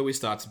that's where we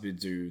start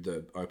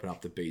to open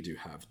up the be, do,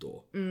 have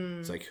door.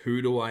 It's like,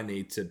 who do I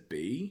need to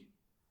be?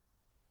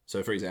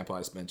 So for example, I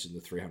just mentioned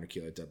the 300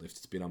 kilo deadlift.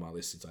 It's been on my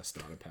list since I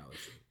started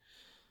powerlifting.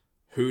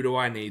 Who do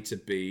I need to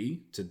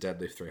be to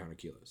deadlift 300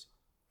 kilos?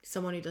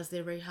 Someone who does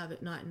their rehab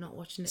at night and not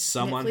watching it.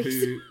 Someone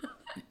Netflix. who...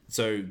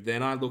 So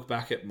then I look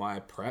back at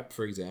my prep,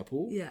 for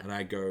example, and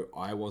I go,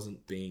 I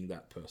wasn't being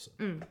that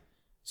person.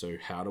 So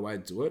how do I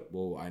do it?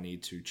 Well, I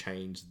need to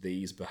change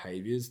these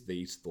behaviors,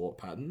 these thought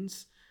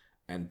patterns,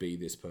 and be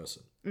this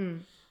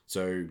person.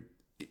 So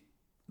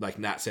like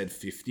Nat said,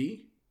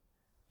 50.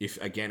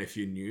 If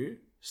you're new,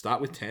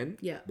 start with 10.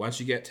 Yeah. Once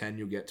you get 10,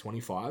 you'll get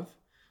 25.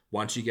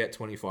 Once you get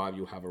 25,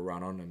 you'll have a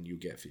run on and you'll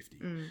get 50.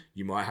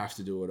 You might have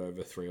to do it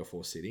over 3 or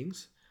 4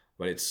 sittings,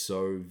 but it's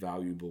so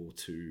valuable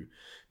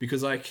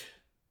because like,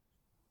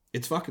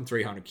 it's fucking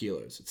 300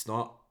 kilos. It's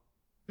not,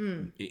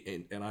 and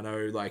I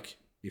know like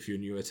if you're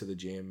newer to the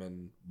gym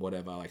and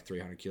whatever, like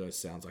 300 kilos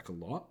sounds like a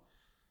lot.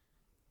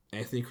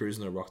 Anthony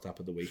Krusner rocked up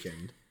at the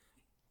weekend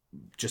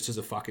just as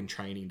a fucking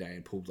training day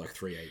and pulled like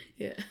 380.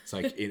 Yeah. It's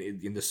like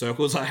in the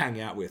circles I hang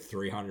out with,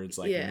 300 is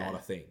like not a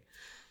thing.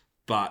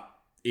 But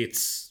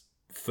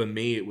for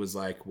me, it was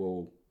like,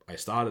 well, I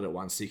started at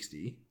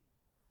 160.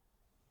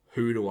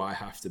 Who do I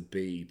have to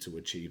be to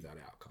achieve that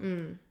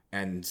outcome?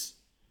 And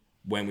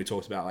when we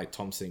talked about like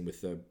Tom's thing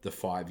with the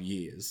 5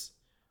 years,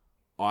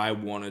 I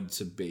wanted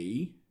to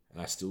be,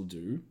 and I still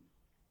do,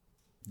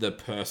 the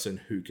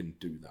person who can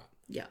do that.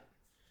 Yeah.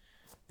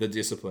 The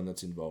discipline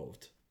that's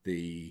involved,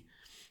 the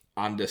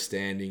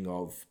understanding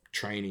of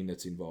training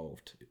that's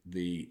involved,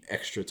 the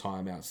extra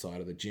time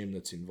outside of the gym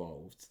that's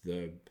involved,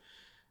 the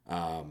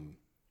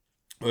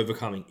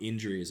overcoming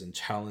injuries and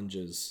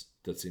challenges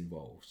that's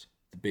involved.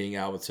 Being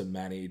able to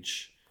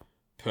manage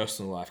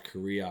personal life,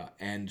 career,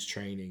 and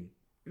training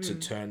to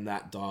turn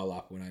that dial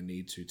up when I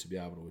need to be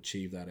able to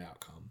achieve that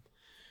outcome.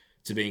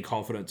 To being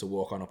confident to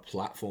walk on a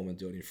platform and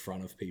do it in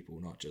front of people,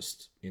 not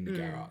just in the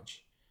garage.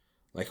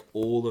 Like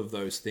all of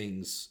those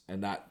things,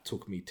 and that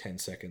took me 10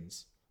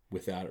 seconds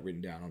without it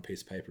written down on a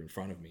piece of paper in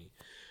front of me.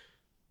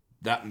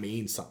 That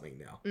means something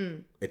now.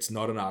 It's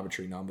not an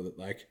arbitrary number that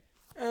like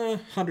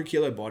 100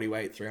 kilo body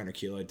weight, 300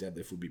 kilo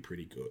deadlift would be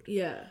pretty good.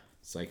 Yeah.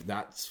 It's like,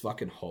 that's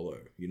fucking hollow.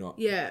 You're not...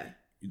 Yeah.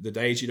 The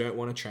days you don't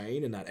want to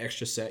train and that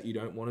extra set you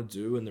don't want to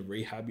do and the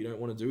rehab you don't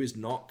want to do is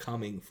not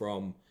coming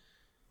from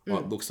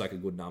what looks like a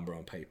good number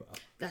on paper.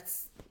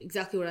 That's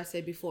exactly what I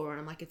said before. And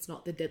I'm like, it's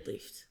not the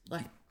deadlift.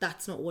 Like,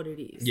 that's not what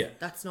it is. Yeah.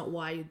 That's not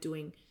why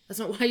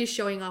you're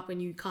showing up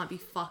and you can't be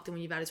fucked and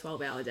when you've had a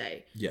 12-hour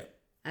day. Yeah.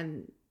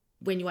 And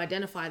when you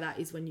identify that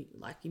is when you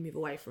move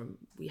away from,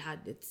 you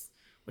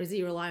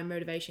rely on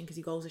motivation because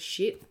your goals are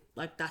shit.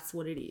 Like, that's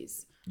what it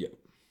is. Yeah.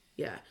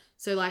 Yeah.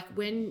 So like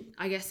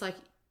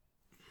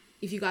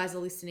if you guys are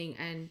listening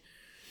and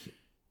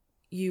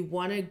you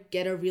want to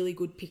get a really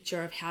good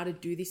picture of how to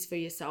do this for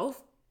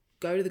yourself,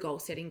 go to the goal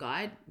setting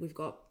guide. We've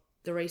got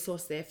the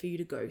resource there for you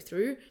to go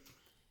through.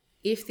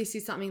 If this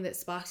is something that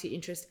sparks your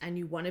interest and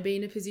you want to be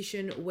in a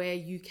position where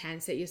you can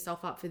set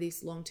yourself up for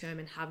this long term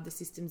and have the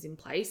systems in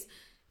place,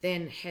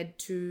 then head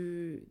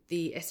to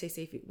the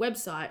STC Fit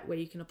website where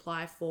you can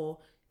apply for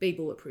Be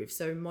Bulletproof.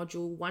 So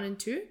module 1 and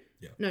 2.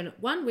 Yeah.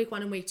 Week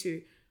 1 and week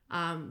 2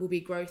 will be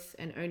growth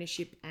and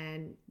ownership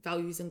and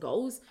values and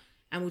goals.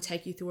 And we'll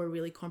take you through a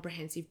really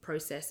comprehensive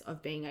process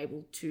of being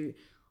able to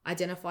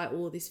identify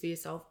all of this for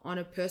yourself on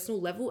a personal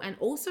level and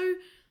also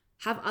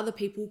have other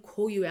people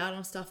call you out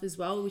on stuff as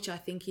well, which I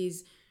think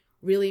is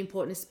really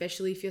important,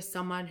 especially if you're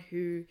someone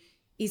who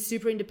is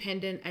super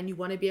independent and you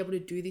want to be able to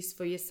do this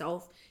for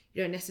yourself.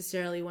 You don't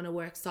necessarily want to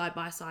work side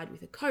by side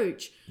with a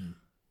coach.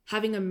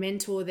 Having a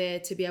mentor there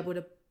to be able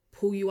to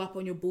pull you up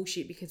on your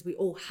bullshit, because we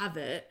all have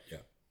it,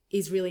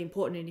 is really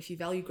important. And if you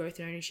value growth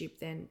and ownership,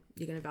 then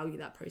you're going to value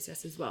that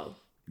process as well.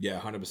 Yeah,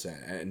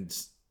 100%. And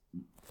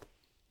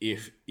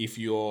if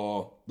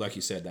you're, like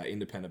you said, that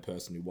independent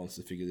person who wants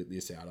to figure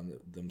this out on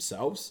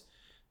themselves,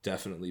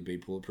 definitely Be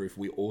Bulletproof.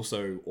 We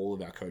also, all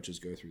of our coaches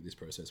go through this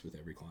process with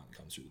every client that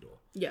comes through the door.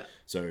 Yeah.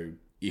 So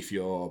if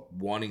you're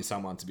wanting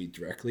someone to be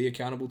directly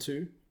accountable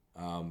to,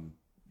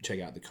 check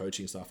out the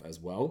coaching stuff as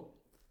well.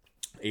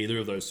 Either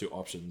of those two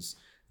options,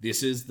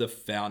 this is the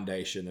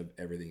foundation of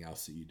everything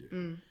else that you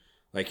do.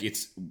 Like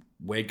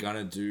we're going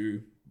to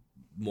do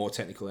more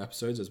technical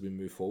episodes as we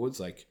move forwards.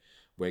 Like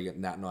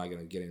Nat and I are going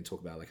to get in and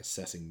talk about like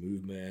assessing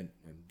movement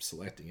and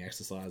selecting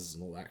exercises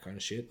and all that kind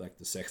of shit. Like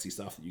the sexy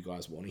stuff that you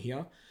guys want to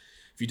hear.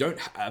 If you don't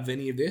have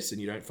any of this and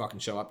you don't fucking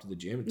show up to the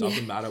gym, it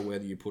doesn't matter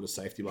whether you put a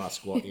safety bar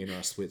squat in or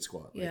a split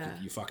squat. Like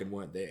you fucking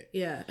weren't there.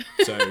 Yeah.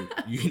 So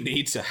you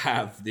need to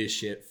have this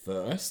shit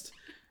first,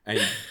 and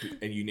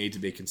you need to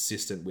be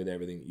consistent with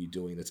everything that you're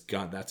doing.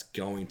 That's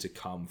going to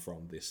come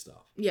from this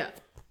stuff. Yeah.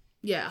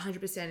 Yeah,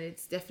 100%.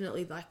 It's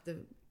definitely like the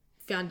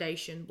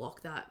foundation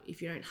block that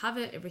if you don't have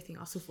it, everything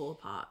else will fall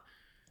apart.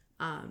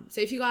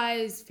 So if you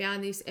guys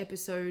found this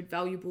episode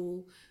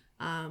valuable,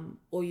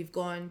 or you've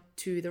gone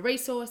to the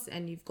resource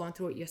and you've gone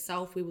through it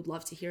yourself, we would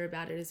love to hear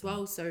about it as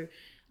well. So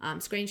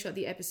screenshot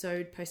the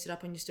episode, post it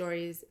up on your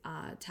stories,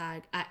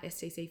 tag at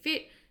STC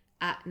Fit,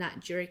 at Nat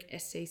Jurek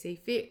STC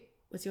Fit.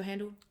 What's your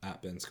handle?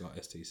 At Ben Scott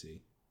STC.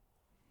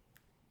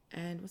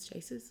 And what's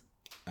Chase's?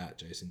 At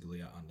Jason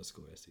Galea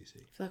 _STC. I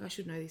feel like I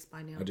should know this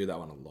by now. I do that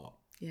one a lot.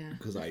 Yeah.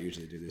 Because I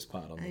usually do this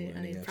part on the learning.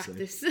 I need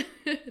practice.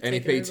 Any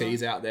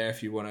PTs out there,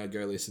 if you want to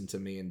go listen to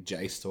me and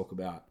Jace talk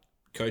about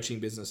coaching,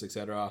 business,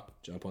 etc.,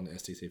 jump on the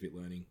STC Fit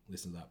Learning.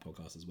 Listen to that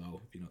podcast as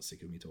well if you're not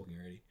sick of me talking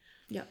already.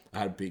 Yeah. I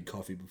had a big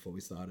coffee before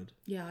we started.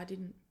 Yeah, I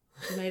didn't.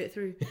 I made it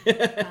through.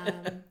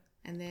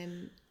 And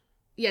then,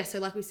 so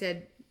like we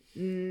said,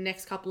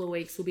 next couple of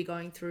weeks we'll be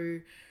going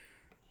through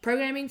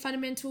programming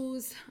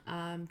fundamentals,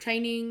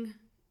 training,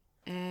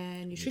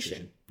 and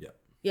nutrition. Yep.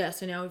 Yeah,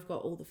 so now we've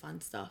got all the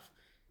fun stuff.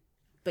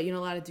 But you're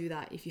not allowed to do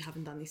that if you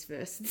haven't done this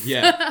first.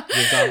 Yeah,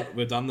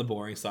 we've done the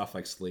boring stuff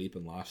like sleep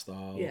and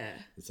lifestyle. Yeah.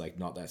 It's like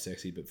not that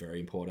sexy, but very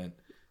important.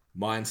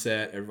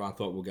 Mindset, everyone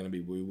thought we were going to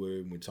be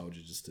woo-woo, and we told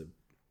you just to...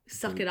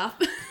 Suck it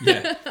up.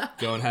 Yeah.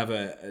 Go and have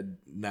a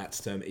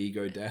Nat's term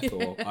ego death,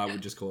 or I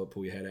would just call it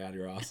pull your head out of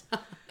your ass.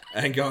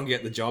 And go and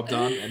get the job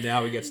done. And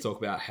now we get to talk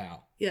about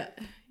how. Yeah.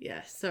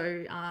 Yeah.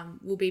 So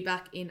we'll be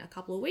back in a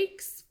couple of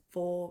weeks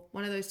for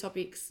one of those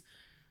topics.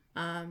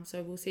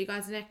 So we'll see you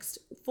guys next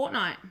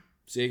fortnight.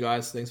 See you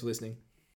guys. Thanks for listening.